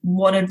this,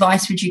 what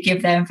advice would you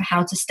give them for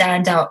how to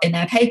stand out in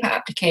their paper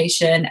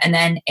application and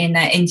then in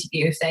their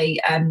interview if they,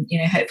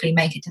 hopefully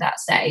make it to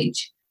that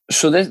stage?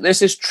 So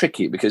this is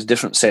tricky because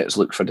different sets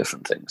look for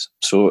different things.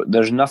 So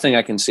there's nothing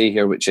I can say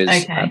here which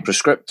is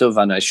prescriptive,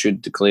 and I should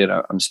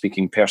declare I'm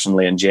speaking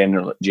personally and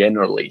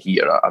generally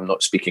here. I'm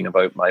not speaking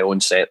about my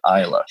own set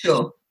either.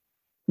 Sure.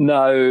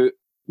 Now,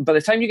 by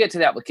the time you get to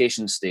the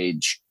application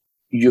stage,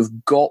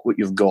 you've got what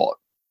you've got.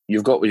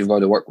 You've got what you've got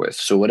to work with.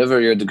 So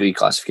whatever your degree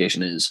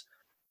classification is,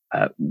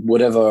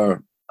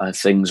 whatever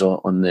things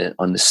on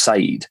the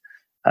side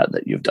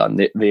that you've done,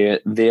 they're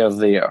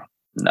there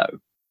now.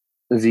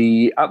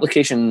 The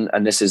application,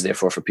 and this is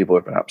therefore for people who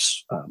are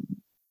perhaps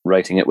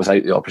writing it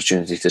without the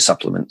opportunity to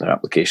supplement their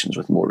applications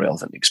with more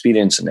relevant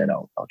experience, and then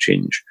I'll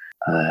change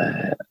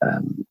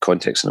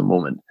context in a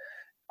moment.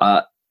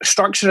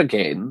 Structure,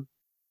 again,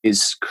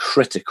 is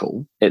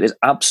critical. It is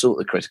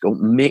absolutely critical.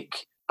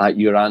 Make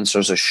your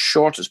answers as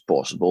short as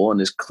possible and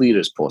as clear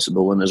as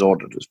possible and as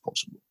ordered as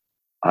possible.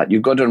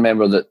 You've got to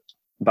remember that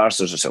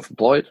barristers are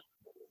self-employed.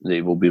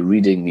 They will be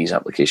reading these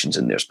applications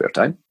in their spare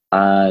time,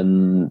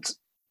 and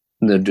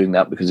they're doing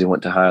that because they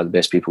want to hire the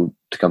best people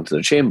to come to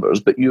their chambers,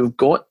 but you've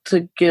got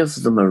to give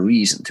them a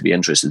reason to be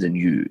interested in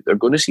you. They're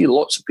going to see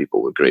lots of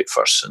people with great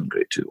firsts and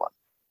great 2-1.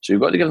 So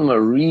you've got to give them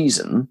a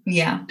reason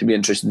to be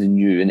interested in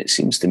you. And it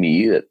seems to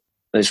me that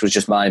this was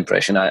just my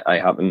impression. I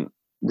haven't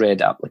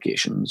read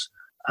applications,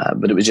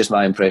 but it was just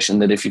my impression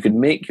that if you could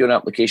make your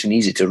application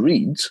easy to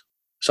read,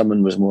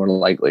 someone was more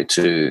likely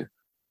to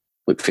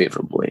look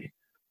favourably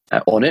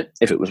on it.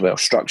 If it was well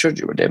structured,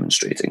 you were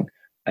demonstrating,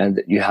 and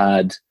that you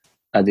had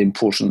the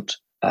important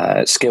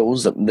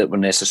skills that were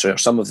necessary, or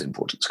some of the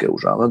important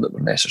skills rather, that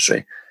were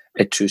necessary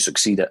to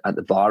succeed at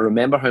the bar.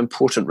 Remember how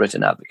important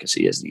written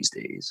advocacy is these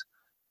days.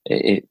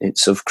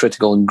 It's of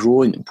critical and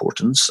growing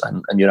importance,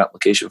 and your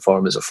application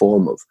form is a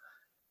form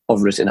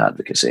of written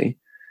advocacy.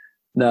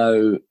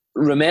 Now,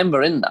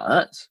 remember in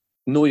that,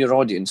 know your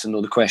audience and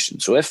know the question.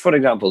 So if, for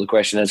example, the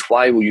question is,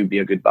 why will you be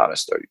a good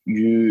barrister?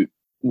 You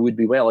would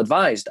be well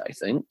advised, I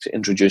think, to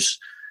introduce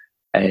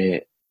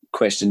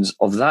questions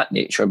of that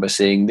nature by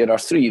saying there are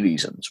 3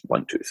 reasons,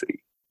 1, 2,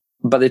 3.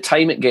 By the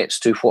time it gets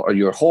to what are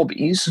your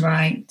hobbies,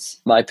 right,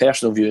 my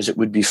personal view is it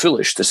would be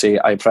foolish to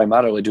say I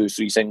primarily do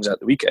 3 things at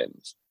the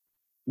weekends,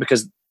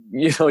 because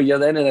you're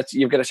then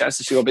you've got a chance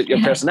to show a bit your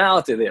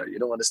personality there. You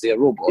don't want to stay a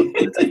robot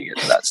by the time you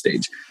get to that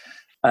stage.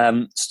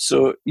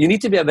 So you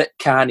need to be a bit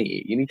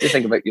canny. You need to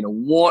think about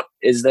what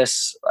is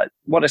this?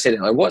 What I said,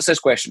 what's this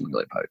question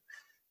really about?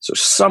 So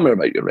some are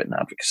about your written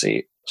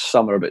advocacy,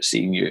 some are about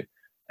seeing you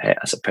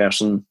as a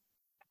person.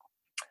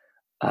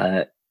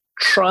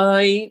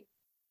 Try,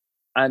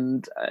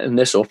 and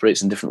this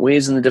operates in different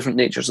ways in the different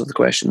natures of the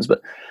questions, but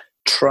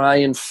try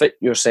and fit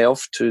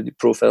yourself to the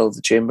profile of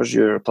the chambers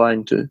you're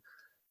applying to.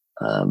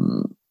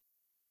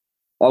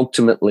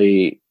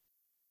 Ultimately,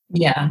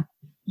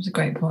 that's a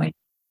great point.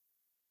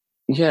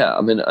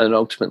 And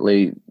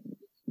ultimately,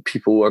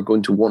 people are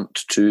going to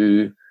want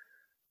to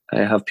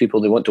have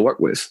people they want to work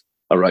with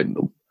around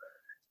them,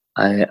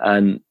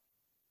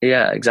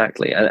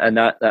 exactly, and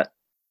that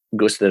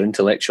goes to their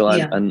intellectual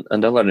and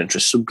other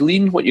interests. So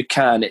glean what you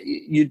can.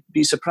 You'd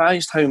be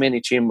surprised how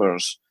many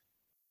chambers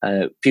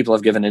people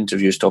have given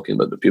interviews talking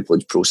about the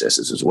pupillage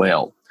processes as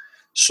well.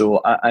 So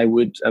I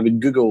would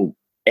Google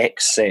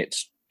X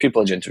sets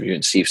pupillage interview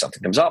and see if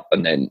something comes up,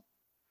 and then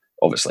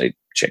obviously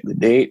check the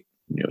date,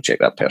 check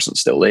that person's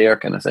still there,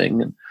 kind of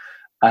thing,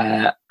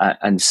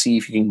 and see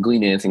if you can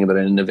glean anything about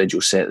an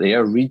individual set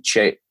there.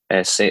 Recheck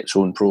sets'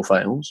 own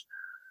profiles.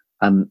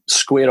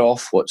 Square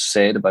off what's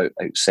said about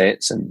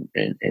sets in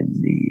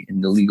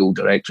the legal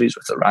directories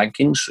with the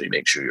rankings, so you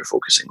make sure you're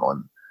focusing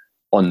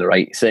on the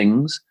right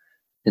things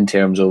in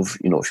terms of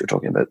if you're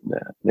talking about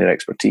their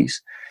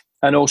expertise.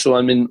 And also,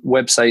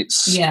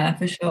 websites. Yeah,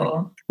 for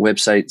sure.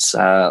 Websites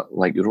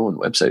like your own,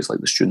 websites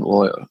like the Student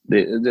Lawyer,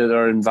 there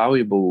are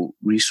invaluable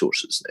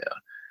resources there.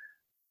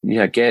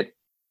 Yeah, get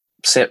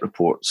set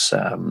reports,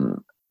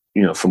 from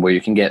where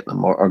you can get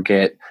them, or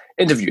get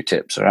interview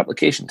tips or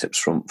application tips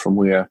from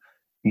where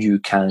you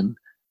can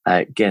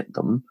get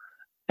them.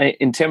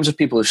 In terms of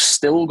people who've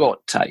still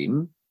got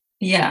time,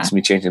 it's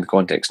me changing the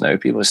context now.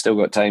 People have still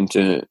got time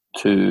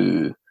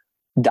to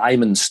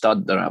diamond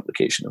stud their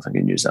application, if I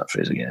can use that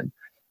phrase again.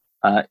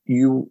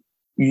 You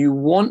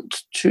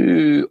want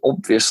to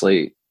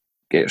obviously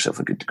get yourself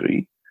a good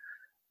degree,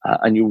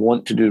 and you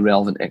want to do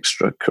relevant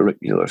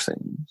extracurricular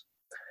things,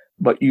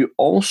 but you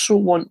also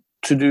want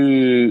to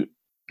do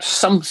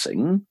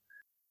something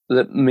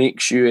that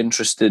makes you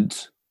interested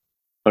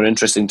or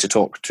interesting to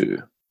talk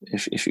to,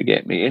 if you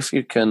get me. If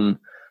you can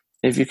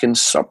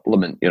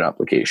supplement your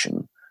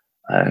application,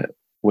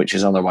 which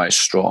is otherwise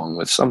strong,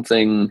 with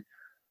something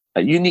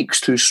unique's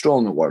too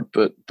strong a word,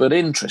 but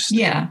interesting.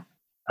 Yeah.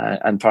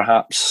 And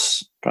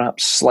perhaps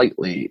perhaps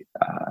slightly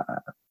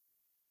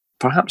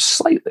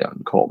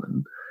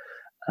uncommon,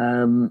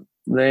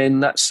 then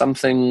that's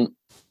something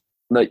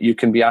that you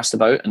can be asked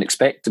about and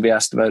expect to be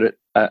asked about it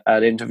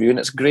at interview, and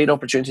it's a great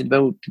opportunity to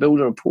build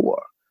a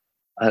rapport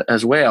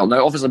as well.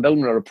 Now, obviously,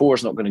 building a rapport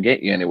is not going to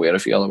get you anywhere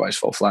if you otherwise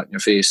fall flat in your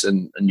face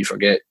and you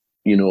forget,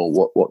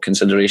 what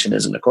consideration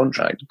is in the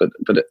contract.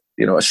 But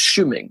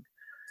assuming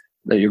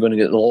that you're going to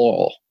get the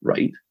law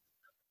right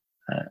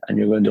and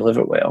you're going to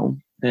deliver it well,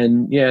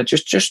 then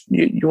just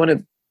you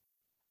want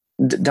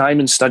to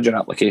diamond stud your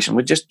application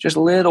with just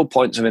little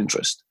points of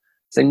interest,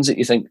 things that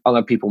you think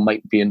other people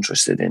might be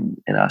interested in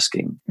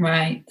asking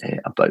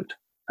about,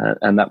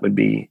 and that would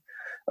be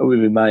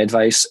my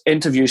advice.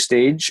 Interview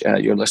stage,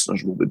 your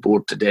listeners will be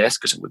bored to death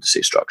because I'm going to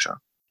say structure,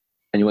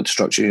 and you want to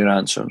structure your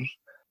answers.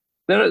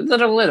 There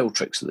are little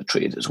tricks of the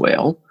trade as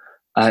well.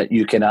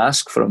 You can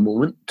ask for a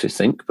moment to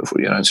think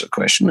before you answer a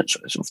question. It's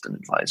often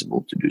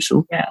advisable to do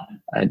so.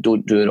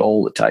 Don't do it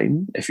all the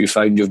time. If you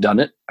find you've done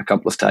it a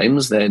couple of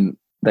times, then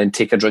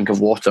take a drink of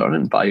water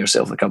and buy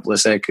yourself a couple of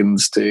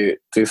seconds to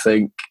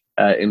think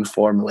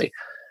informally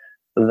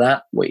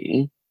that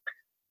way.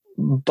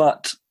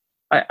 But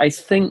I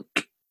think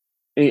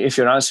if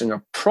you're answering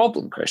a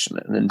problem question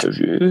in an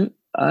interview,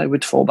 I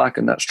would fall back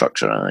on that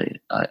structure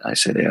I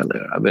said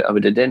earlier. I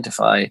would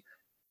identify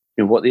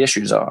what the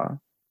issues are,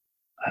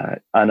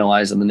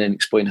 analyse them, and then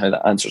explain how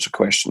that answers a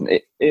question.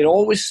 It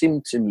always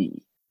seemed to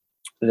me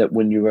that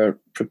when you were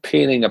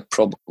preparing a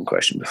problem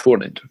question before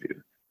an interview,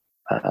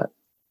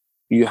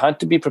 you had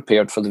to be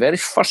prepared for the very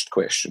first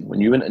question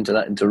when you went into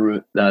that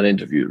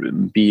interview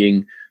room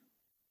being,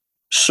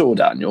 "So,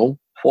 Daniel,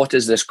 what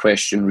is this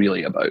question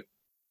really about?"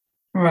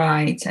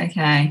 Right,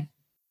 okay.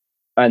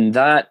 And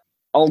that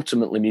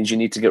ultimately means you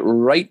need to get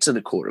right to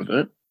the core of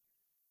it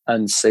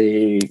and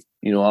say,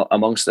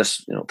 amongst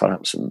this,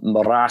 perhaps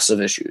morass of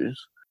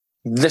issues,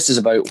 this is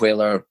about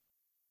whether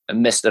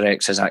Mr.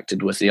 X has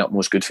acted with the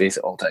utmost good faith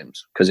at all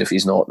times. Because if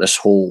he's not, this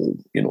whole,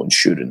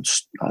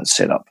 insurance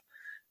setup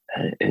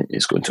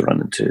is going to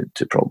run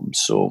into problems.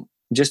 So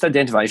just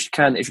identify,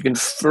 if you can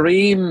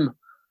frame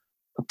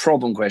a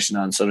problem question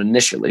answer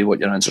initially, what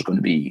your answer is going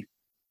to be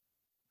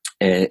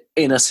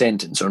in a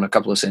sentence or in a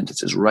couple of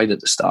sentences right at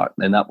the start,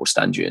 then that will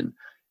stand you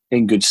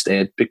in good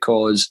stead.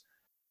 Because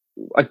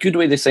a good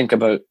way to think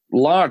about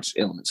large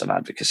elements of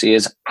advocacy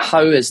is,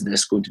 how is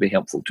this going to be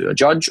helpful to a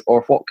judge,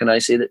 or what can I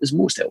say that is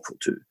most helpful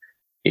to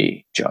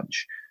a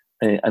judge?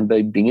 And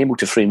by being able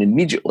to frame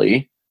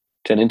immediately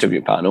to an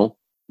interview panel,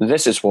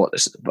 this is what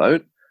this is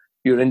about,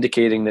 you're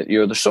indicating that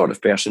you're the sort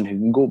of person who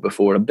can go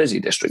before a busy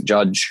district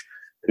judge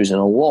who's in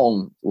a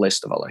long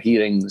list of other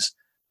hearings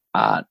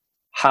at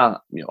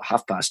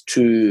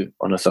 2:30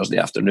 on a Thursday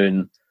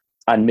afternoon,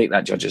 and make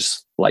that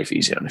judge's life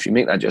easier. And if you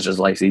make that judge's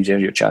life easier,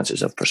 your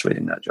chances of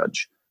persuading that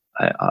judge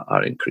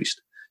are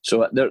increased.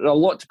 So there's a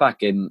lot to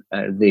pack in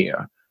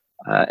there.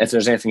 If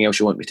there's anything else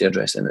you want me to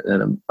address in it,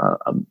 then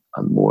I'm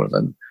more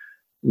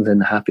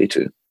than happy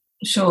to.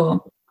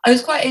 Sure. I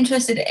was quite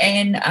interested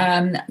in,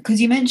 because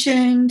you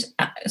mentioned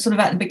sort of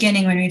at the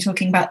beginning when we were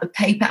talking about the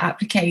paper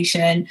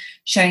application,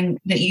 showing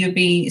that you'd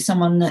be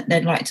someone that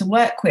they'd like to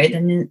work with.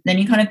 And then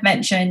you kind of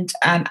mentioned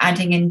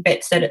adding in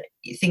bits that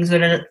things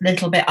were a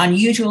little bit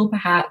unusual,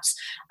 perhaps.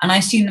 And I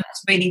assume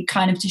that's really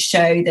kind of to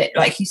show that,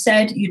 like you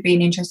said, you'd be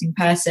an interesting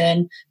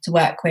person to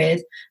work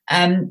with.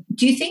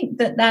 Do you think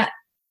that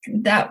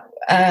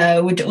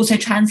would also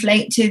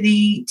translate to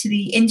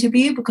the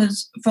interview?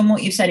 Because from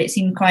what you've said, it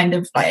seemed kind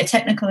of like a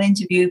technical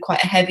interview,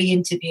 quite a heavy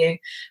interview.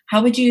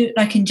 How would you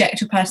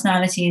inject your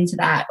personality into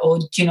that, or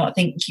do you not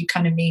think you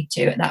kind of need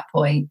to at that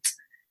point?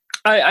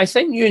 I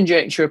think you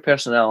inject your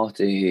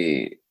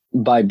personality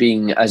by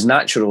being as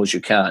natural as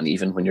you can,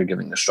 even when you're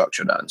giving the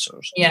structured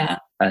answers. Yeah.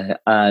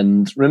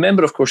 And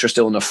remember, of course, you're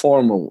still in a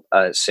formal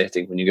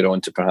setting when you get on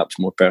to perhaps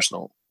more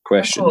personal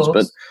questions,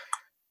 but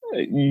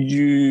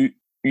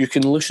you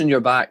can loosen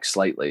your back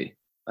slightly.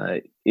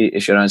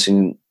 If you're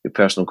answering your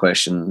personal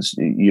questions,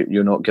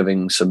 you're not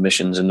giving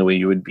submissions in the way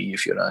you would be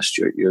if you're asked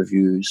your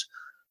views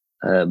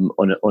on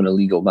a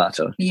legal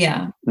matter.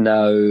 Yeah.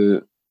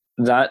 Now,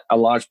 that a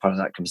large part of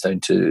that comes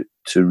down to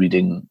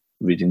reading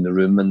the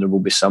room, and there will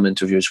be some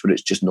interviews where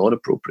it's just not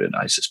appropriate,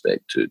 I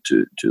suspect,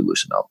 to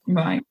loosen up.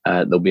 Right.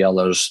 There'll be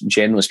others.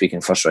 Generally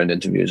speaking, first round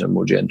interviews are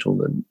more gentle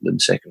than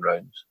second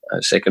rounds.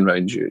 Second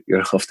round,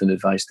 you're often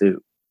advised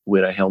to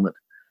wear a helmet.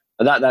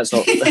 That's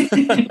not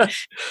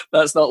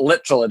that's not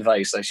literal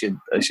advice. I should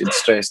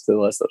stress to the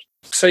listeners.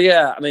 So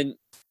yeah, I mean,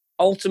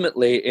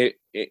 ultimately,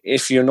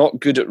 if you're not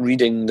good at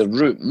reading the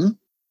room,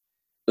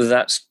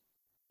 that's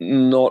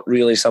not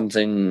really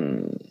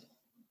something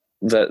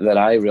that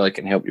I really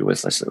can help you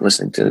with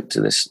listening to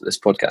this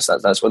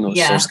podcast. That's one of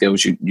those soft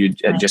skills you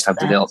just have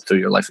to develop through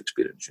your life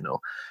experience,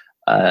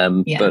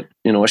 But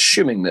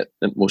assuming that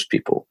most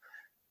people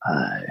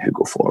who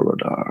go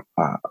forward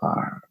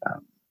are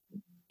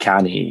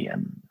canny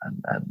and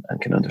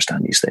can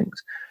understand these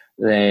things,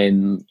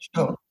 then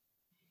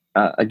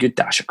a good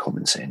dash of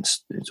common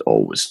sense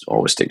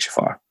always takes you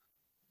far.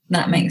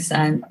 That makes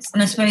sense.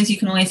 And I suppose you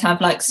can always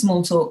have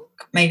small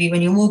talk maybe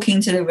when you're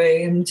walking to the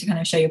room to kind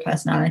of show your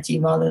personality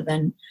rather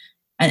than,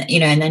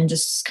 and then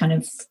just kind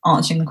of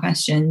answering the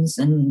questions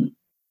and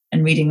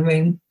reading the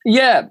room.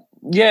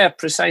 Yeah,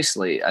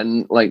 precisely.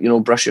 And like,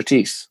 brush your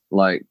teeth,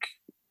 like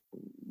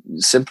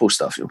simple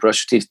stuff.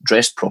 Brush your teeth,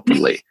 dress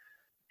properly.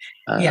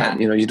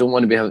 You don't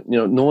want to be having,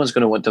 no one's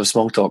going to want to have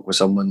small talk with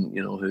someone,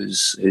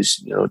 who's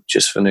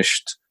just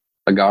finished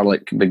a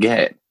garlic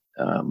baguette.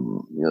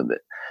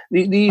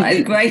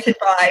 Great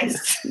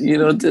advice.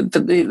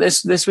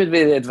 This would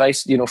be the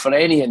advice, for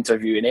any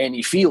interview in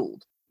any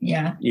field.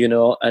 Yeah.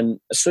 And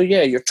so,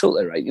 yeah, you're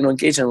totally right.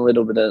 Engage in a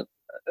little bit of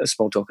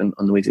small talk on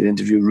the way to the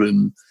interview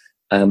room.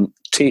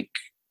 Take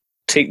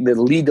the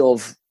lead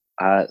of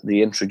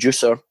the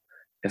introducer,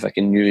 if I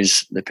can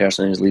use the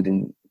person who's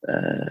leading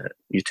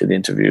you to the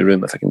interview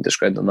room, if I can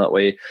describe them that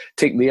way.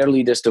 Take their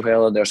lead as to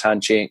whether there's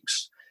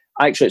handshakes.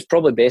 Actually, it's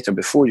probably better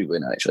before you go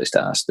in actually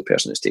to ask the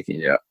person who's taking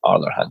you,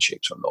 are there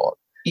handshakes or not?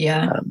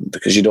 Yeah.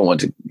 Because you don't want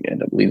to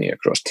end up leaning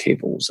across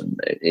tables. And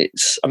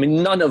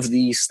none of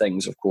these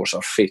things, of course,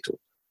 are fatal.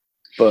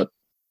 But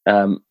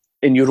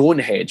in your own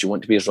head, you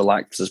want to be as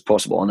relaxed as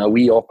possible. And a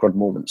wee awkward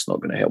moment's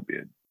not going to help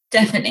you.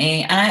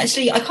 Definitely. And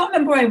actually, I can't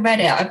remember where I read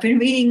it. I've been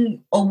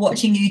reading or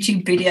watching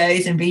YouTube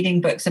videos and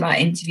reading books about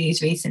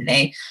interviews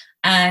recently.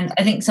 And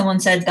I think someone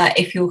said that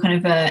if you're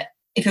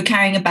if you're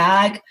carrying a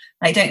bag,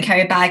 like don't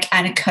carry a bag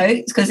and a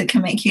coat because it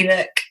can make you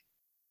look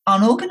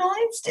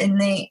unorganized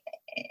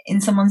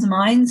in someone's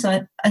mind.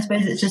 So I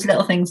suppose it's just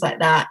little things like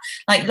that.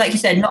 Like you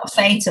said, not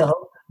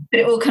fatal, but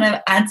it all kind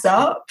of adds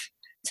up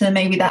to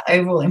maybe that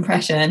overall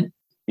impression.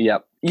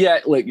 Yep. Yeah,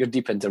 look, you're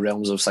deep into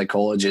realms of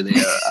psychology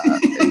there,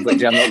 in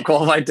which I'm not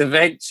qualified to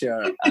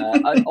venture.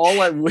 All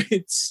I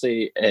would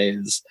say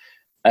is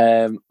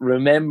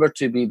remember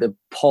to be the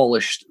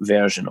polished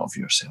version of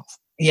yourself.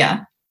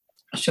 Yeah,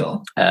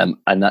 sure. And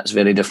that's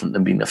very different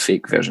than being a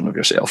fake version of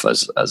yourself,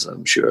 as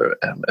I'm sure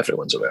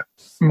everyone's aware.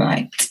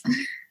 Right.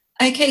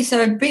 Okay,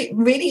 so I'd be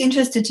really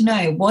interested to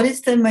know, what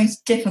is the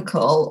most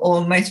difficult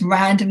or most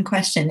random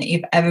question that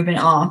you've ever been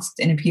asked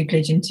in a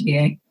pupillage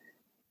interview?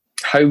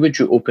 How would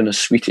you open a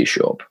sweetie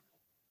shop?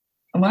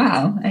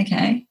 Wow,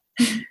 okay.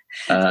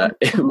 Where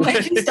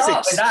do you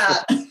start with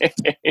that?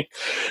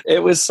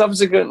 It was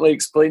subsequently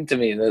explained to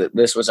me that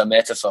this was a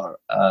metaphor,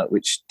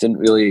 which didn't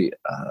really,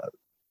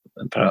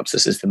 and perhaps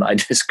this is to my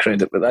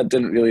discredit, but that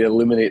didn't really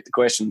illuminate the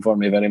question for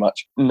me very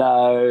much.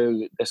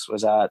 No, this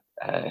was at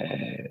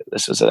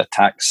a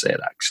tax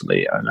set,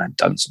 actually, and I'd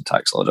done some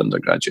tax law at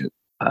undergraduate,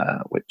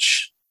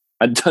 which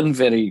I'd done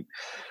very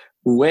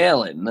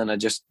well in, and I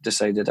just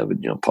decided I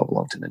would pop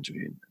along to an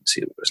interview and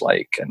see what it was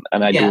like,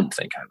 and I don't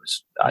think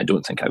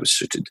I was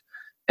suited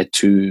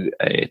to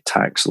a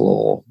tax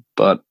law,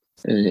 but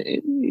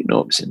it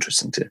was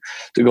interesting to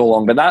go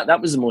along. But that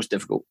was the most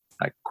difficult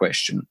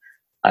question,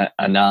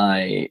 and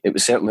it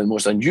was certainly the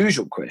most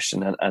unusual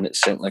question, and it's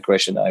certainly a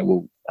question I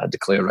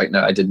declare right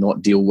now I did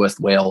not deal with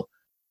well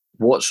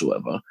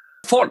whatsoever.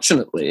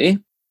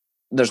 Fortunately,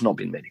 there's not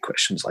been many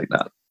questions like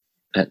that.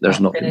 There's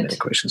not been many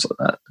questions like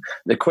that.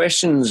 The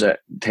questions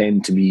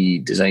tend to be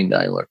designed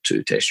either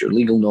to test your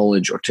legal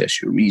knowledge or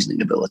test your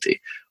reasoning ability,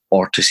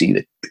 or to see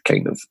the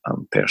kind of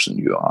person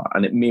you are.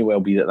 And it may well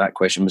be that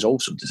question was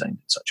also designed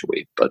in such a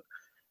way, but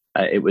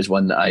it was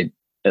one that I,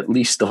 at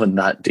least on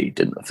that day,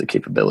 didn't have the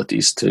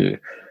capabilities to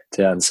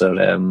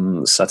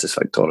answer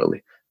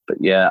satisfactorily. But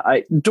yeah,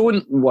 I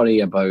don't worry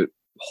about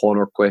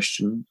horror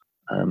questions.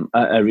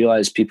 I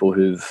realise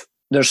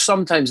there's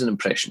sometimes an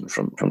impression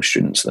from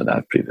students that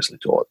I've previously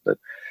taught that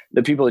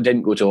the people who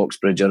didn't go to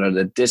Oxbridge are at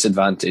a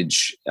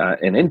disadvantage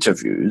in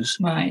interviews,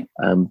 right?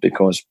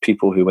 Because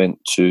people who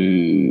went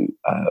to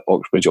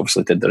Oxbridge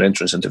obviously did their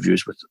entrance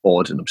interviews with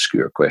odd and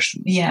obscure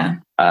questions. Yeah.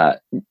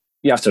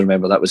 You have to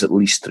remember that was at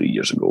least 3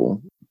 years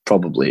ago,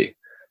 probably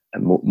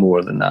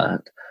more than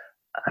that.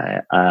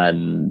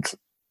 And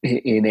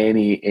in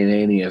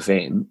any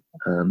event,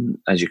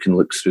 as you can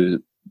look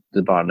through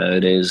the bar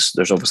nowadays,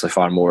 there's obviously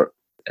far more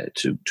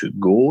to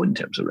go in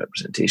terms of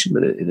representation,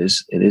 but it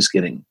is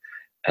getting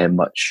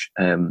much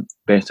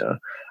better.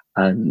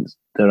 And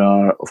there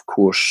are, of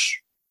course,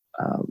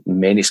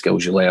 many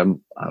skills you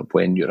learn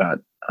when you're at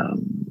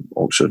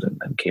Oxford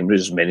and Cambridge.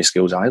 There's many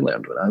skills I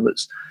learned when I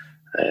was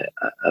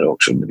at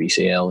Oxford in the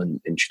BCL and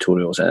in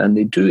tutorials, and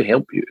they do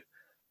help you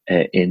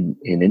in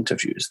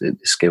interviews, the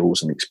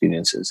skills and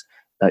experiences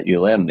that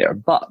you learn there.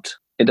 But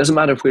it doesn't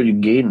matter where you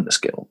gain the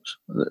skills.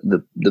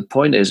 The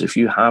point is, if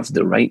you have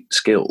the right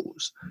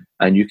skills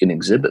and you can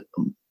exhibit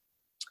them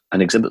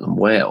and exhibit them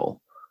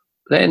well,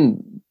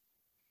 then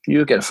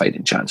you get a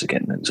fighting chance of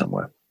getting in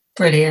somewhere.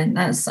 Brilliant.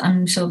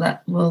 I'm sure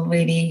that will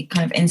really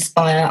kind of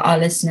inspire our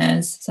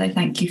listeners. So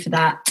thank you for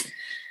that.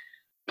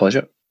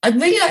 Pleasure. I'd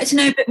really like to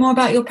know a bit more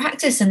about your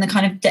practice and the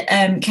kind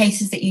of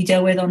cases that you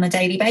deal with on a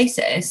daily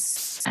basis.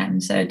 So I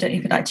don't know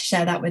if you'd like to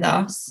share that with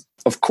us.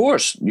 Of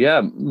course,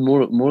 yeah,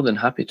 more than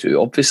happy to.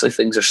 Obviously,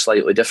 things are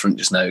slightly different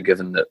just now,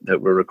 given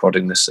that we're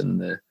recording this in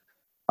the,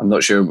 I'm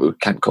not sure, we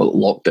can't call it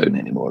lockdown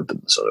anymore, but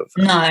the sort of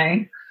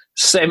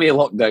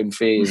semi-lockdown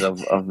phase of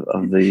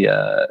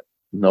the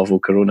novel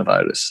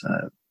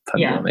coronavirus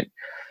pandemic.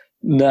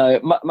 Now,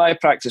 my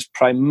practice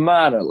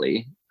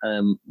primarily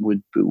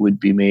would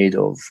be made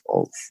of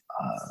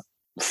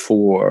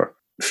 4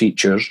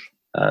 features.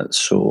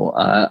 So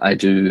I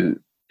do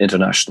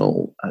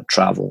international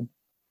travel.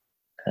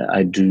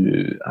 I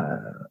do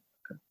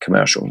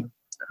commercial.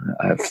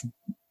 I've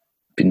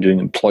been doing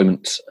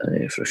employment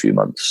for a few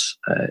months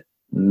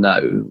now.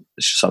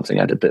 It's something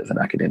I had a bit of an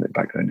academic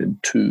background in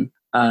too.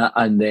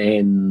 And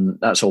then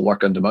that's all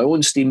work under my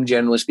own steam,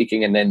 generally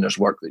speaking. And then there's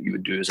work that you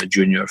would do as a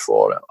junior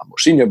for a more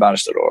senior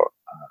barrister, or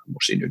a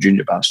more senior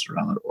junior barrister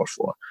rather, or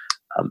for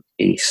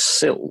a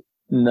SIL.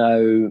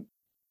 Now,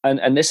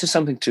 and this is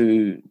something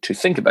to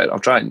think about. I'll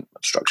try and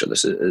structure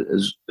this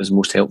as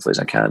most helpful as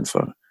I can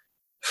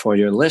for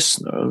your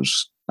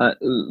listeners.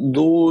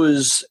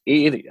 Those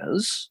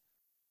areas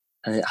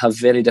have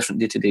very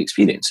different day-to-day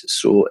experiences.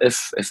 So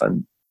if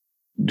I'm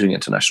doing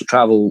international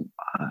travel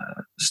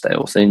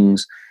style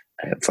things,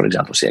 for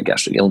example, say a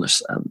gastric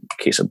illness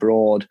case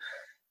abroad,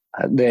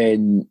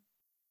 then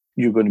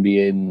you're going to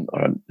be in,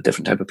 or a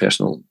different type of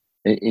personal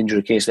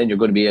injury case, then you're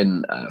going to be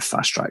in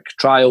fast-track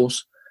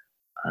trials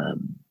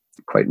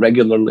quite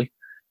regularly,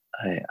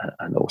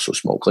 and also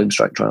small claims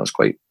track trials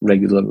quite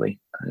regularly,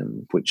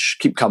 which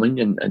keep coming,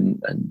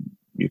 and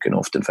you can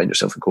often find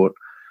yourself in court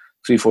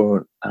 3,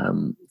 4,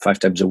 5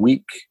 times a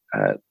week.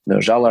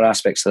 There's other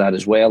aspects to that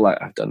as well.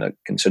 I've done a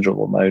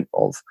considerable amount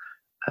of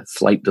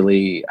flight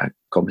delay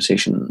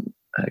compensation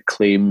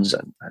claims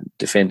and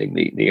defending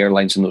the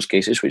airlines in those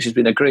cases, which has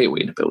been a great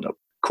way to build up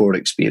court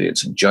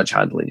experience and judge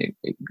handling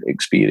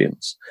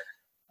experience.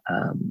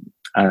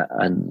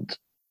 And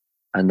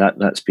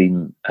that's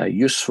been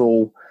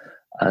useful.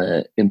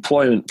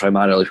 Employment,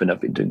 primarily when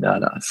I've been doing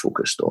that, I've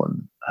focused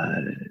on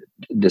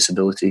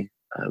disability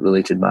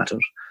related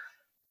matters.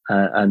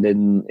 And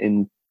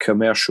in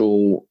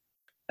commercial,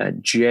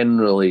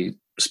 generally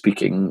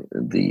speaking,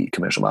 the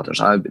commercial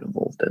matters I've been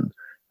involved in,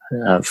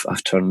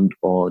 I've turned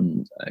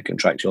on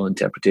contractual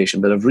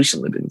interpretation, but I've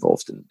recently been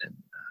involved in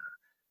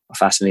a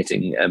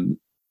fascinating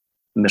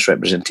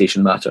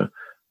misrepresentation matter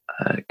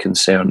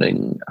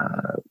concerning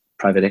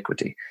private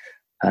equity.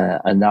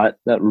 And that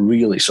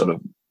really sort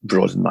of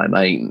broadened my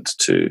mind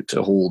to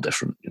a whole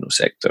different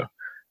sector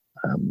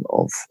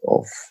of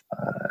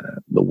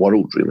the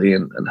world, really,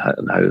 and how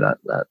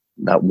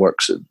that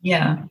works in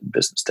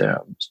business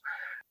terms.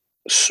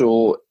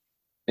 So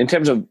in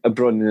terms of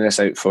broadening this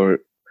out for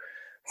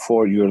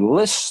your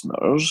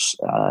listeners,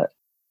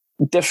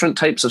 different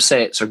types of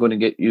sets are going to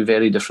get you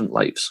very different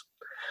lives.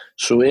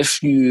 So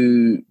if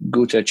you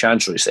go to a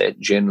chancery set,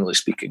 generally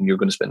speaking, you're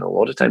going to spend a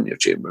lot of time in your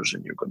chambers,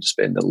 and you're going to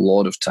spend a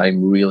lot of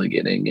time really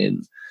getting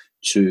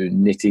into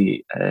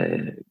nitty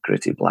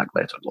gritty black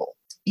letter law.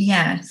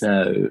 Yes.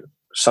 Now,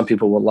 some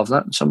people will love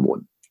that and some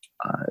won't.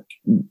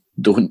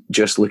 Don't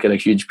just look at a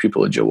huge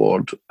pupillage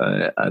award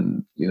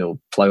and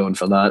plough on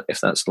for that if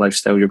that's the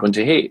lifestyle you're going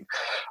to hate.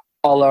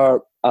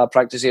 Other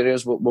practice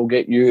areas will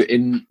get you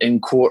in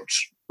court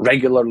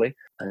regularly,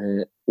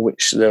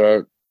 which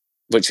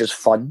is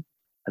fun,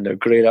 and there are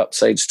great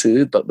upsides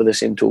too. But by the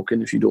same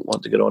token, if you don't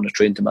want to get on a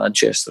train to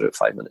Manchester at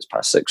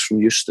 6:05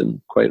 from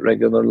Euston quite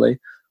regularly,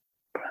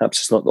 perhaps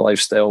it's not the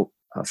lifestyle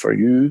for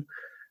you.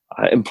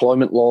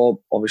 Employment law,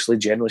 obviously,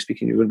 generally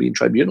speaking, you're going to be in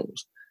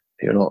tribunals.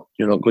 You're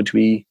not going to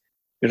be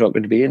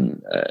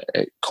in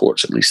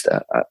courts, at least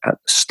at the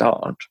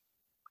start,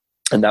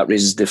 and that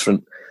raises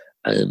different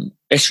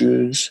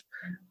issues,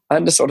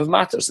 and the sort of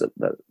matters that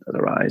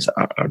arise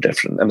are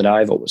different. I mean,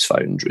 I've always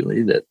found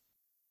really that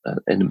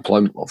in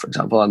employment law, for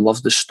example, I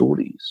love the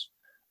stories,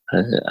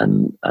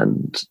 and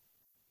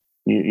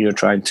you're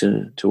trying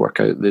to work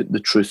out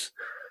the truth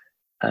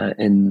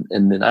in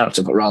the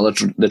narrative, but rather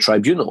the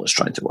tribunal is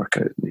trying to work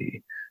out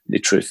the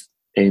truth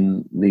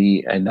in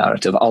the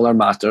narrative. Other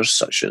matters,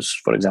 such as,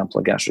 for example,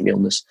 a gastric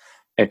illness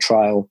a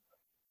trial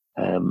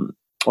on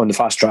the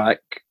fast track,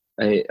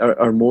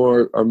 are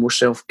more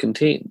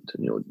self-contained.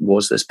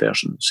 Was this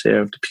person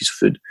served a piece of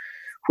food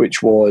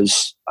which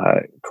was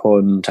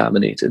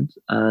contaminated?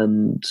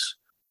 And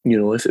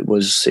if it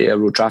was, say, a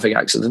road traffic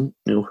accident,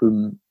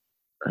 whom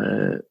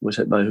was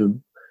hit by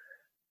whom?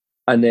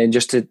 And then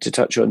just to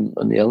touch on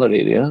the other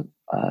area,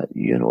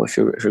 if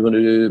you're going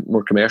to do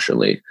more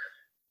commercially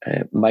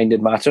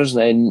minded matters,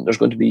 then there's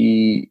going to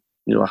be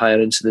a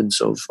higher incidence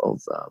of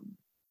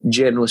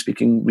generally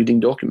speaking, reading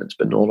documents,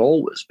 but not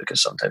always,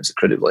 because sometimes the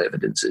critical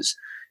evidence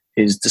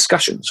is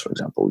discussions. For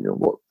example,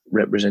 what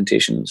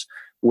representations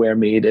were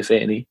made, if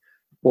any,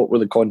 what were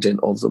the content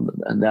of them,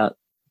 and that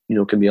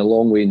can be a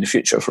long way in the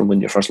future from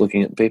when you're first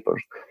looking at the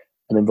papers,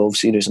 and involves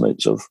serious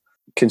amounts of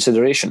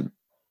consideration.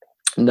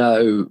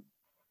 Now,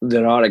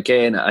 there are,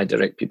 again, I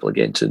direct people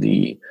again to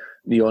the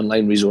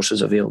online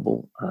resources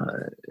available,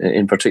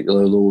 in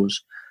particular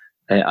those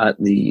at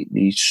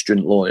the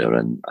Student Lawyer,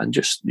 and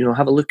just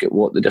have a look at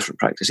what the different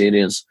practice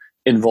areas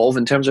involve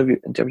in terms of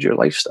your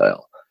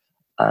lifestyle,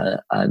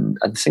 and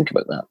think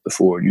about that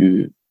before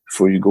you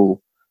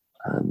go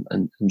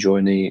and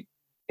join a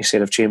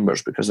set of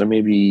chambers, because there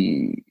may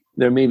be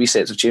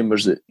sets of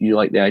chambers that you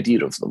like the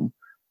idea of them,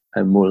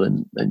 and more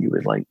than you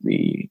would like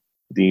the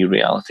the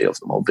reality of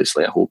them.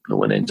 Obviously, I hope no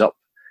one ends up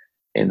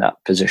in that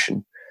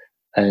position.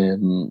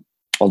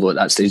 Although at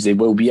that stage they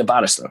will be a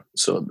barrister,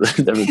 so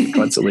there will be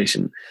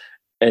consolation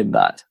in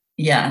that.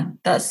 Yeah,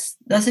 that's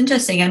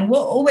interesting. And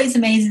what always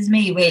amazes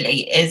me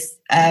really is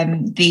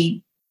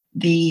the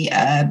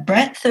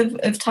breadth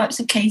of types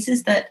of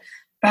cases that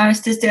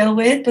barristers deal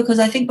with, because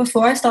I think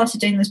before I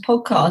started doing this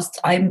podcast,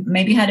 I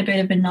maybe had a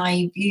bit of a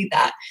naive view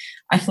that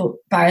I thought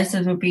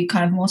barristers would be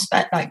kind of more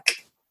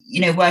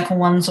work on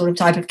one sort of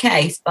type of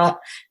case. But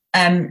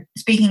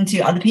speaking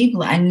to other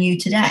people and you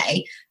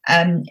today,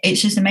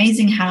 it's just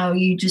amazing how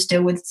you just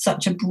deal with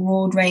such a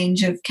broad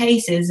range of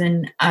cases.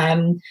 And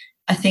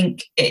I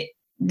think it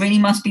really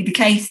must be the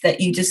case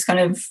that you just kind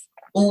of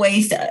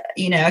always,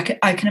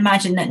 I can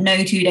imagine that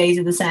no 2 days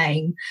are the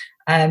same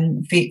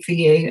for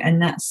you,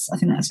 and I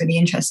think that's really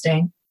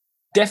interesting.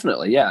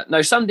 Definitely, yeah.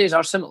 Now some days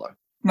are similar,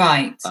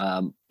 right?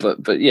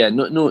 But yeah,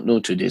 no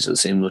 2 days are the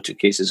same. No two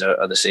cases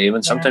are the same,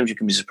 and sometimes you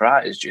can be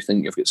surprised. You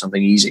think you've got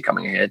something easy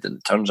coming ahead, and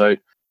it turns out,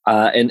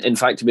 in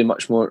fact, to be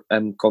much more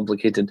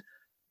complicated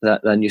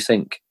than you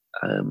think.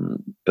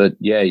 But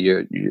yeah,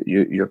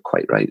 you're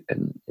quite right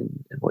in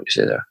what you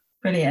say there.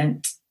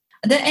 Brilliant.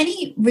 Are there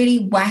any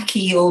really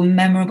wacky or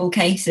memorable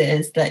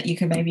cases that you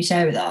can maybe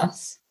share with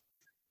us?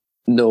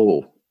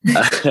 No. You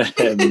have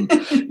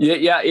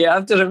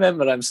to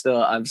remember I'm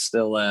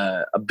still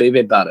a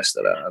baby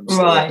barrister.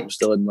 I'm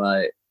still in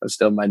my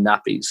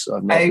nappies, so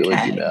I've not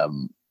really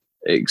been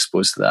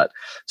exposed to that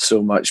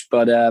so much.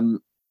 But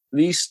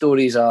these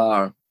stories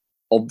are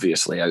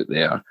obviously out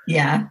there.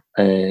 Yeah.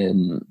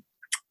 And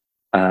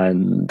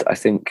I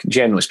think,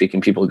 generally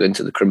speaking, people go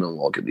into the criminal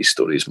law get these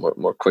stories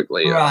more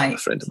quickly. Right. A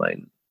friend of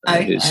mine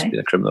who's been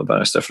a criminal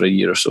barrister for a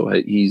year or so,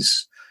 he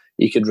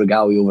could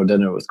regale you over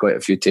dinner with quite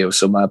a few tales.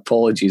 So my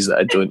apologies that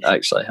I don't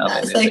actually have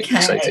anything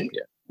exciting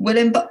yet.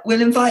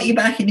 We'll invite you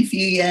back in a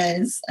few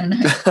years, and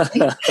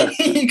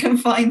you can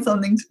find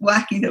something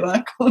wacky to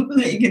work on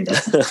that you can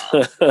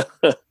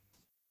do.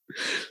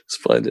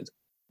 Splendid.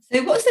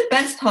 So, what's the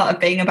best part of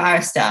being a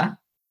barrister?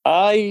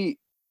 I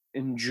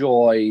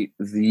enjoy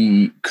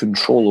the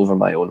control over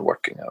my own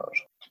working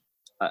hours.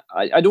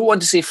 I don't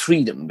want to say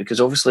freedom, because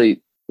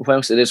obviously,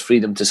 whilst it is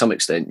freedom to some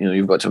extent,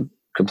 you've got to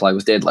comply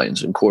with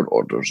deadlines and court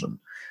orders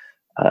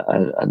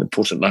and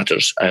important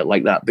matters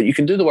like that. But you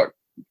can do the work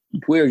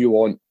where you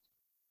want,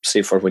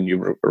 say for when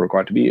you're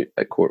required to be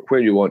at court, where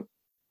you want,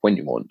 when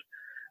you want,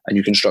 and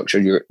you can structure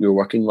your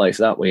working life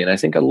that way. And I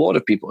think a lot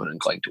of people who are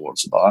inclined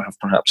towards the bar have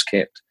perhaps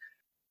kept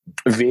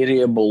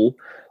variable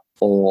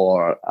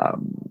or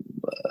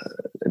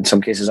in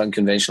some cases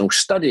unconventional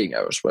studying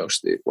hours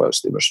whilst they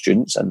were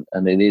students, and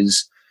it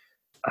is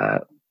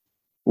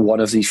one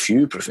of the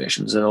few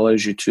professions that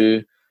allows you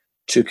to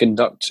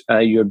conduct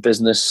your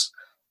business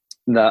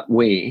that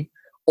way.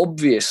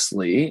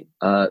 Obviously,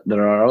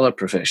 there are other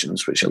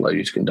professions which allow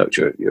you to conduct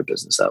your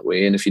business that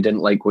way, and if you didn't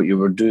like what you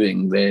were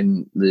doing,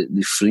 then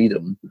the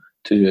freedom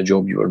to do a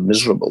job you were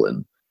miserable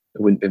in,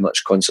 there wouldn't be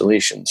much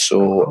consolation.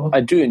 So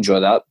I do enjoy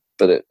that,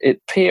 but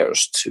it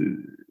pairs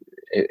to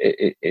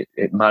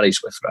it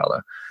marries with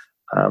rather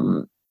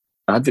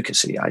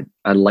advocacy. I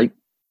like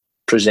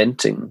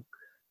presenting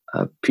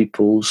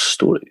people's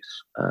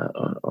stories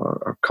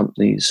or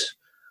companies'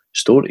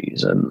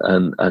 stories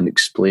and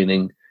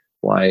explaining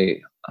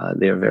why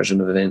their version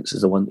of events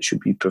is the one that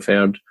should be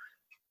preferred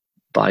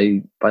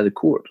by the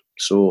court.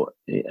 So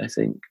I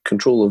think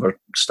control over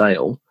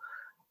style,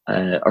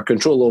 or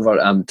control over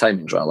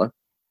timings rather,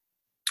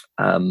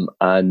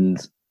 and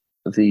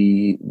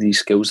the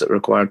skills that are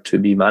required to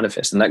be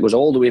manifest. And that goes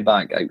all the way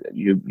back.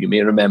 You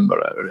may remember,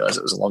 I realise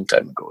it was a long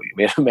time ago, you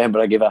may remember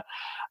I gave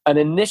an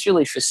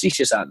initially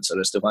facetious answer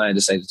as to why I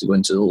decided to go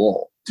into the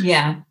law.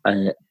 Yeah.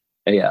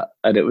 Yeah,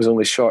 and it was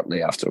only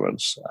shortly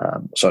afterwards,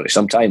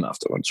 some time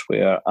afterwards,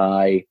 where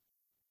I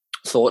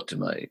thought to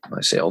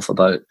myself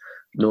about,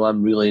 no,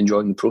 I'm really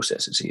enjoying the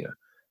processes here.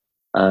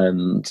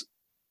 And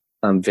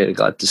I'm very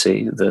glad to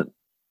say that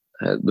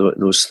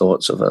those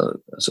thoughts of a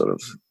sort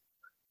of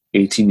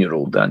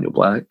 18-year-old Daniel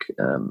Black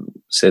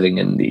sitting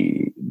in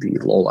the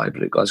law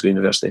library at Glasgow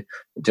University,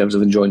 in terms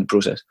of enjoying the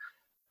process,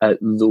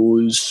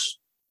 those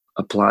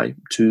apply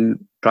to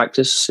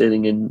practice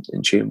sitting in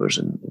chambers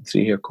in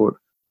Three Hare Court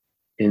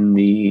in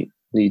the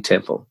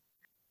Temple.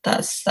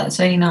 That's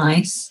really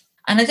nice.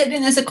 And I don't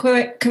think there's a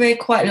career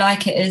quite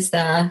like it, is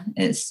there?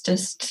 It's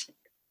just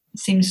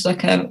seems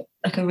like a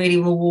really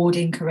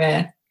rewarding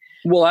career.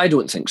 Well, I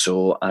don't think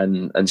so,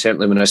 and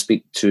certainly when I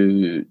speak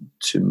to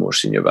more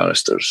senior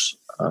barristers,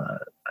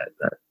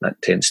 that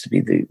tends to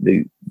be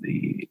the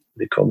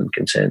common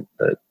consent,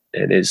 that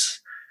it is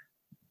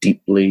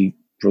deeply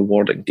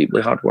rewarding,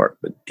 deeply hard work,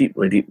 but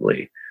deeply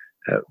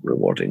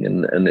rewarding,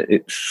 and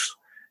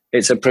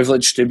it's a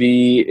privilege to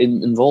be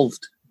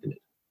involved in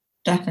it.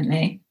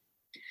 Definitely.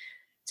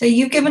 So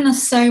you've given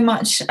us so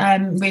much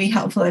really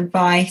helpful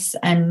advice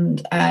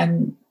and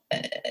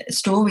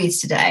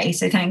stories today,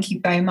 so thank you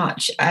very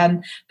much.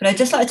 But I'd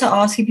just like to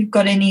ask if you've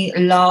got any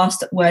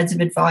last words of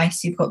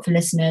advice you've got for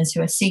listeners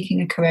who are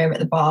seeking a career at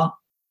the bar.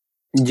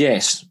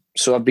 Yes.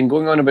 So I've been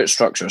going on about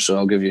structure, so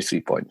I'll give you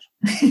 3 points.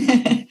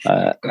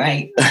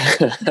 Great.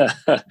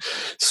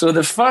 So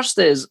the first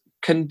is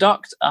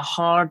conduct a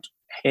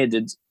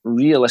hard-headed,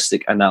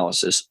 realistic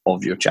analysis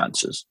of your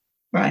chances.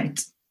 Right.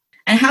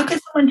 And how can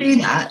someone do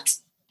that?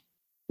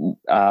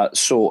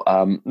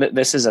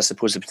 This is, I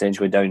suppose, a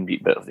potentially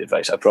downbeat bit of the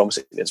advice. I promise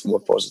it gets more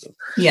positive.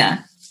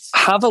 Yeah.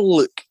 Have a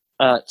look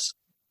at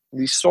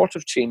the sort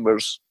of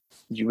chambers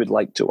you would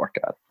like to work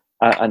at,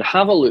 and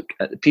have a look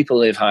at the people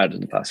they've hired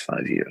in the past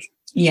 5 years.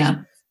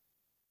 Yeah.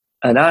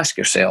 And ask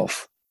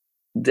yourself,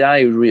 do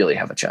I really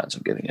have a chance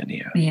of getting in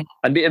here? Yeah.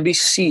 And be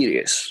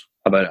serious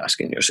about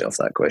asking yourself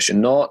that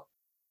question. Not,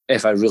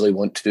 if I really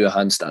want to do a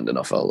handstand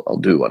enough, I'll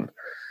do one.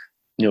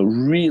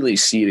 Really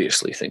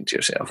seriously think to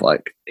yourself,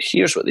 like,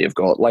 here's what they've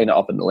got. Line it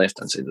up on the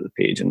left-hand side of the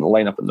page and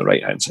line up on the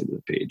right-hand side of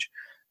the page.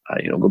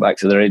 Go back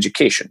to their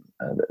education,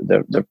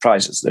 their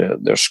prizes,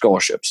 their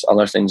scholarships,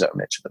 other things that I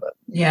mentioned about.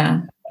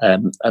 Yeah.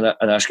 And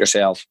ask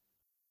yourself,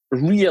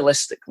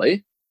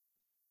 realistically,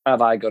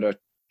 have I got a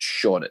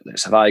shot at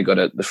this? Have I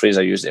got the phrase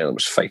I used earlier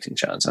was fighting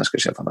chance. Ask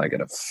yourself, have I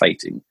got a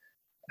fighting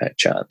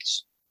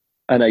chance?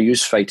 And I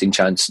use fighting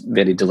chance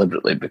very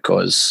deliberately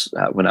because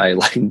when I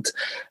lined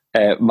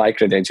my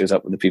credentials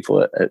up with the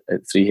people at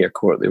Hare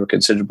Court, they were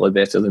considerably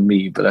better than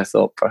me, but I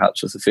thought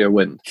perhaps with a fair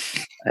wind,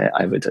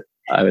 I would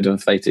have a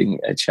fighting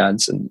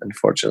chance, and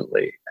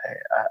unfortunately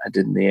I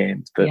did in the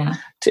end. But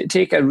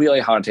take a really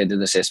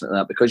hard-headed assessment of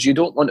that, because you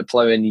don't want to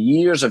plough in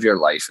years of your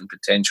life and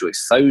potentially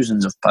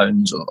thousands of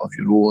pounds of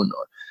your own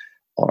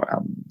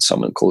or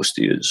someone close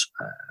to you's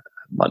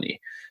money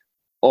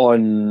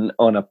on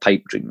a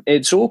pipe dream.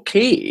 It's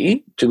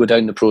okay to go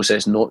down the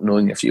process not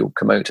knowing if you'll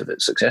come out of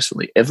it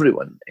successfully.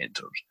 Everyone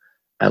enters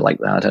like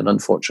that, and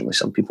unfortunately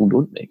some people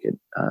don't make it.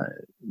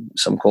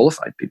 Some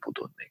qualified people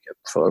don't make it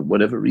for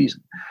whatever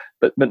reason.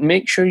 But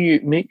make sure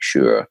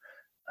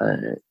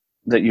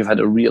that you've had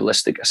a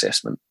realistic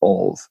assessment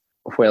of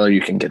whether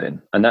you can get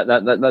in, and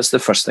that's the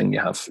first thing you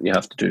have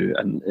to do.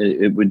 And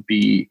it would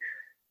be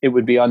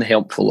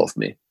unhelpful of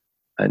me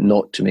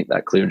not to make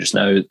that clear just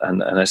now.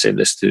 And I said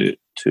this to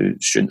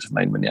students of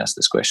mine when they asked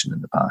this question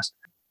in the past.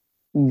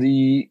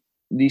 The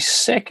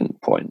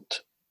second point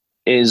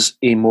is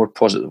a more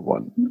positive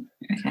one.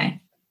 Okay.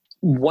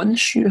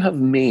 Once you have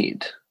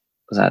made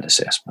that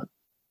assessment,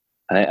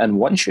 and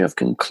once you have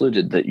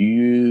concluded that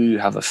you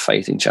have a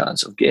fighting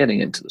chance of getting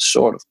into the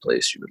sort of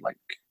place you would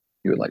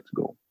like to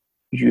go,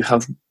 you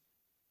have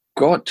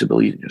got to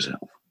believe in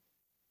yourself.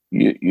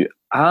 You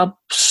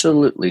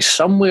absolutely,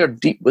 somewhere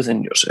deep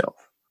within yourself,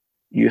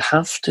 you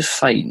have to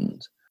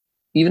find,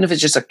 even if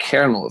it's just a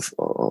kernel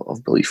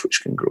of belief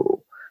which can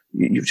grow,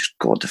 you've just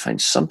got to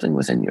find something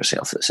within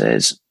yourself that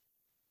says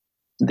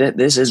that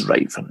this is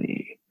right for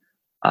me.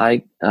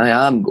 I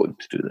am going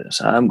to do this.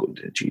 I am going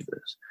to achieve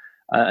this.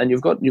 And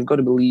you've got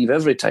to believe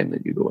every time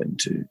that you go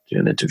into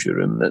an interview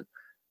room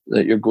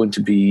that you're going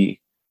to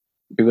be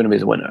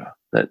the winner.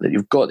 That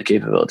you've got the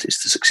capabilities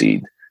to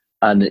succeed,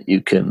 and that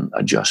you can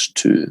adjust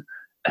to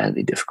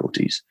the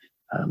difficulties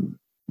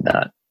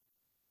that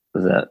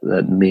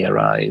may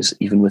arise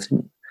even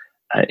within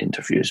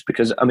interviews.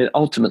 Because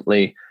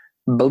ultimately,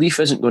 belief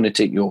isn't going to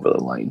take you over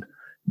the line,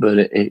 but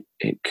it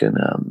can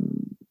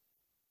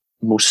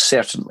most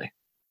certainly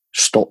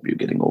stop you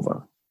getting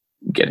over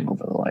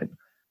the line.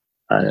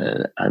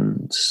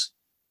 And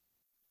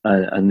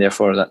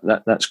therefore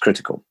that's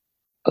critical.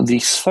 The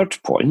third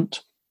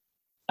point,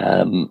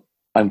 I'm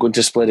going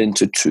to split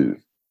into two.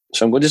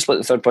 So I'm going to split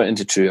the third point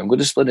into two. I'm going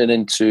to split it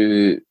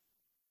into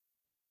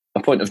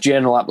a point of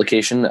general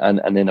application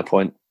and then a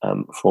point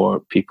for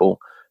people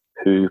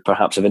who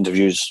perhaps have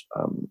interviews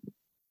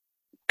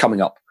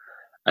coming up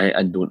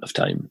and don't have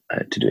time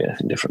to do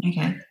anything different.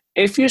 Okay.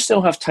 If you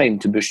still have time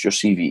to boost your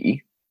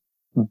CV,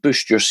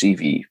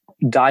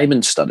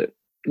 diamond stud it.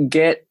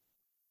 Get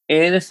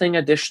anything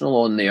additional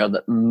on there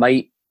that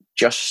might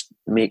just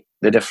make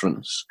the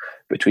difference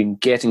between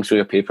getting through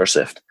a paper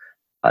sift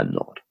and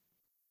not.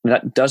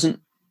 That doesn't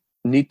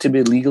need to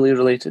be legally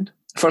related.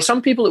 For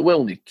some people, it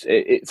will need.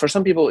 For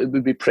some people, it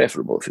would be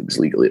preferable if it was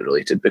legally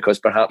related, because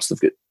perhaps they've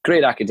got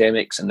great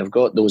academics and they've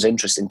got those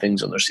interesting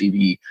things on their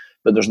CV,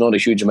 but there's not a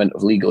huge amount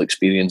of legal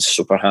experience.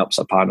 So perhaps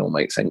a panel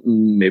might think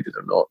maybe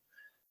they're not,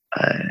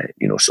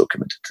 so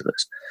committed to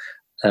this.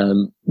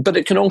 But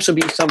it can also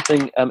be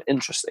something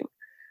interesting.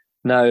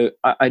 Now,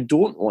 I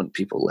don't want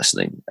people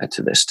listening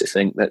to this to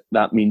think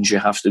that means you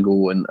have to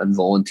go and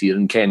volunteer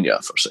in Kenya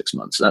for 6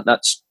 months.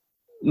 That's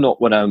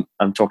not what I'm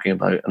talking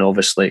about. And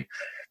obviously,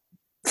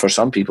 for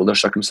some people, their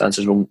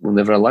circumstances will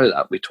never allow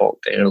that. We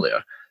talked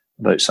earlier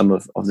about some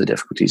of the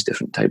difficulties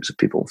different types of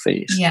people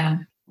face. Yeah.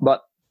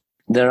 But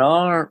there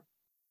are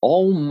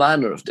all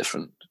manner of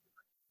different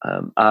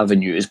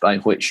avenues by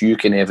which you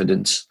can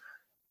evidence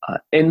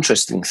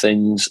interesting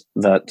things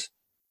that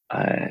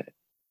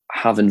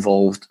have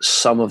involved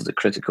some of the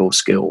critical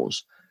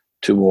skills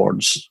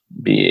towards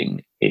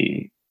being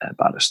a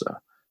barrister.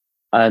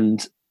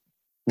 And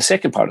the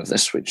second part of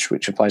this,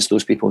 which applies to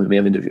those people who may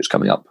have interviews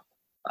coming up,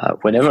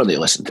 whenever they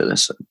listen to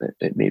this,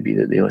 it may be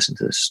that they listen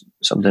to this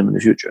sometime in the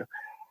future,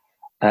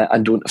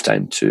 and don't have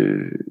time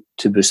to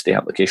boost the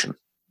application.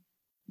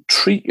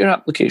 Treat your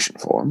application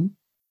form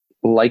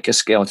like a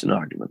skeleton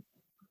argument.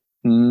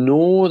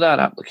 Know that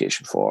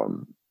application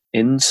form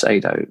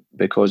inside out,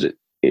 because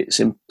it's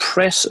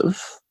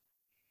impressive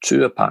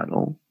to a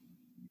panel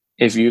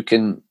if you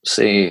can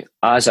say,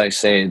 as I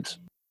said,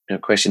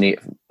 question 8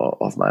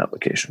 of my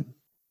application,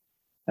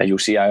 and you'll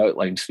see I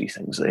outlined 3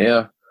 things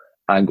there.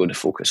 I'm going to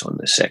focus on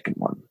the second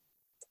one.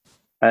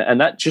 And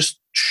that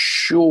just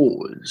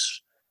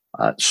shows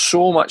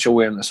so much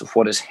awareness of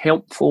what is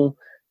helpful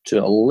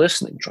to a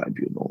listening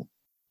tribunal,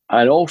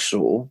 and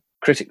also,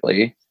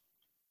 critically,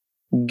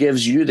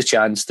 gives you the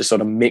chance to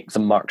sort of make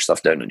them mark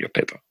stuff down on your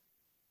paper.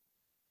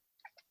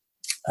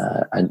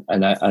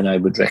 And I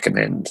would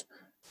recommend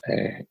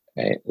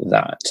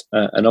that.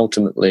 And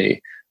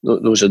ultimately,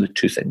 those are the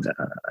 2 things that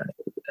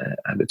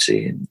I would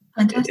say in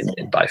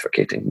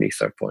bifurcating the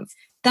third point.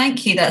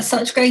 Thank you. That's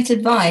such great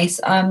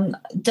advice.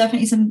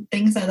 Definitely some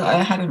things that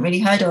I haven't really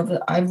heard of.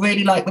 I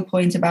really like the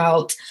point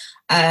about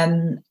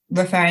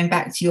referring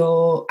back to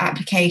your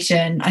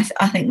application. I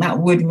think that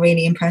would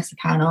really impress the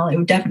panel. It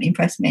would definitely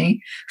impress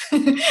me.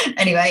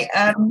 Anyway,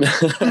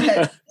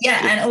 yeah,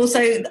 and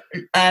also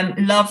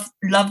love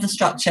the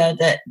structure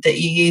that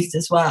you used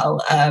as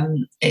well.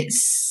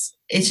 It's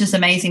just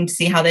amazing to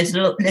see how those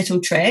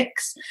little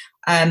tricks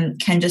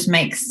can just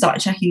make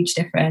such a huge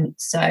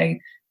difference. So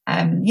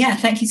yeah,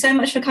 thank you so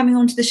much for coming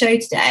on to the show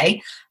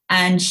today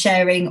and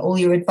sharing all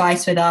your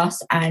advice with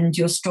us and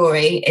your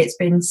story. It's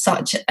been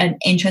such an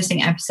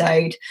interesting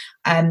episode.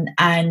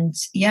 And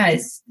yeah,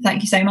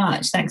 thank you so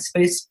much. Thanks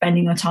for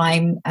spending your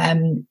time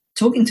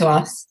talking to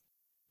us.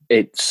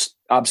 It's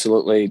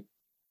absolutely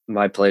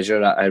my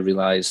pleasure. I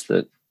realise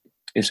that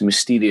it's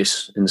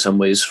mysterious in some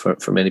ways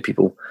for many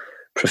people,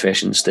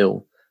 profession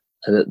still,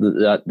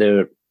 that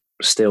there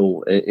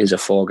still is a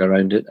fog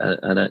around it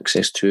and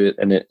access to it.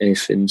 And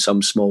if in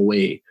some small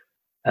way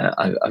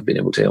I've been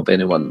able to help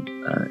anyone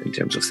in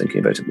terms of thinking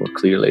about it more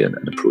clearly and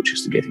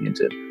approaches to getting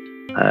into it,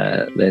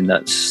 then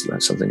that's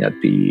something I'd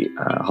be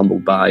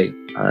humbled by,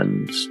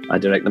 and I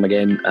direct them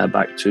again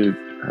back to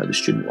the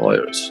student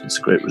lawyers. It's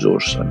a great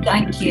resource.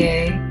 Thank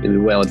you. You'd be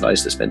well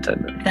advised to spend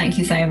time there. Thank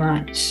you so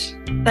much.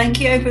 Thank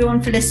you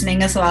everyone for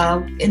listening as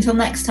well. Until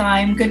next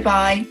time,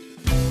 goodbye.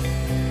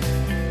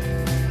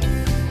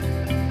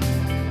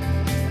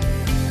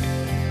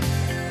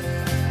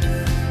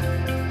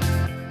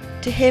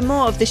 To hear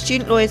more of the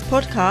Student Lawyers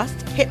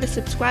podcast, hit the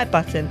subscribe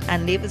button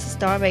and leave us a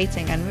star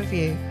rating and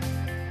review.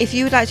 If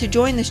you would like to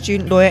join the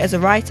Student Lawyer as a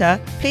writer,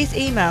 please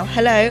email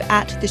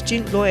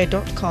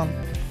hello@thestudentlawyer.com.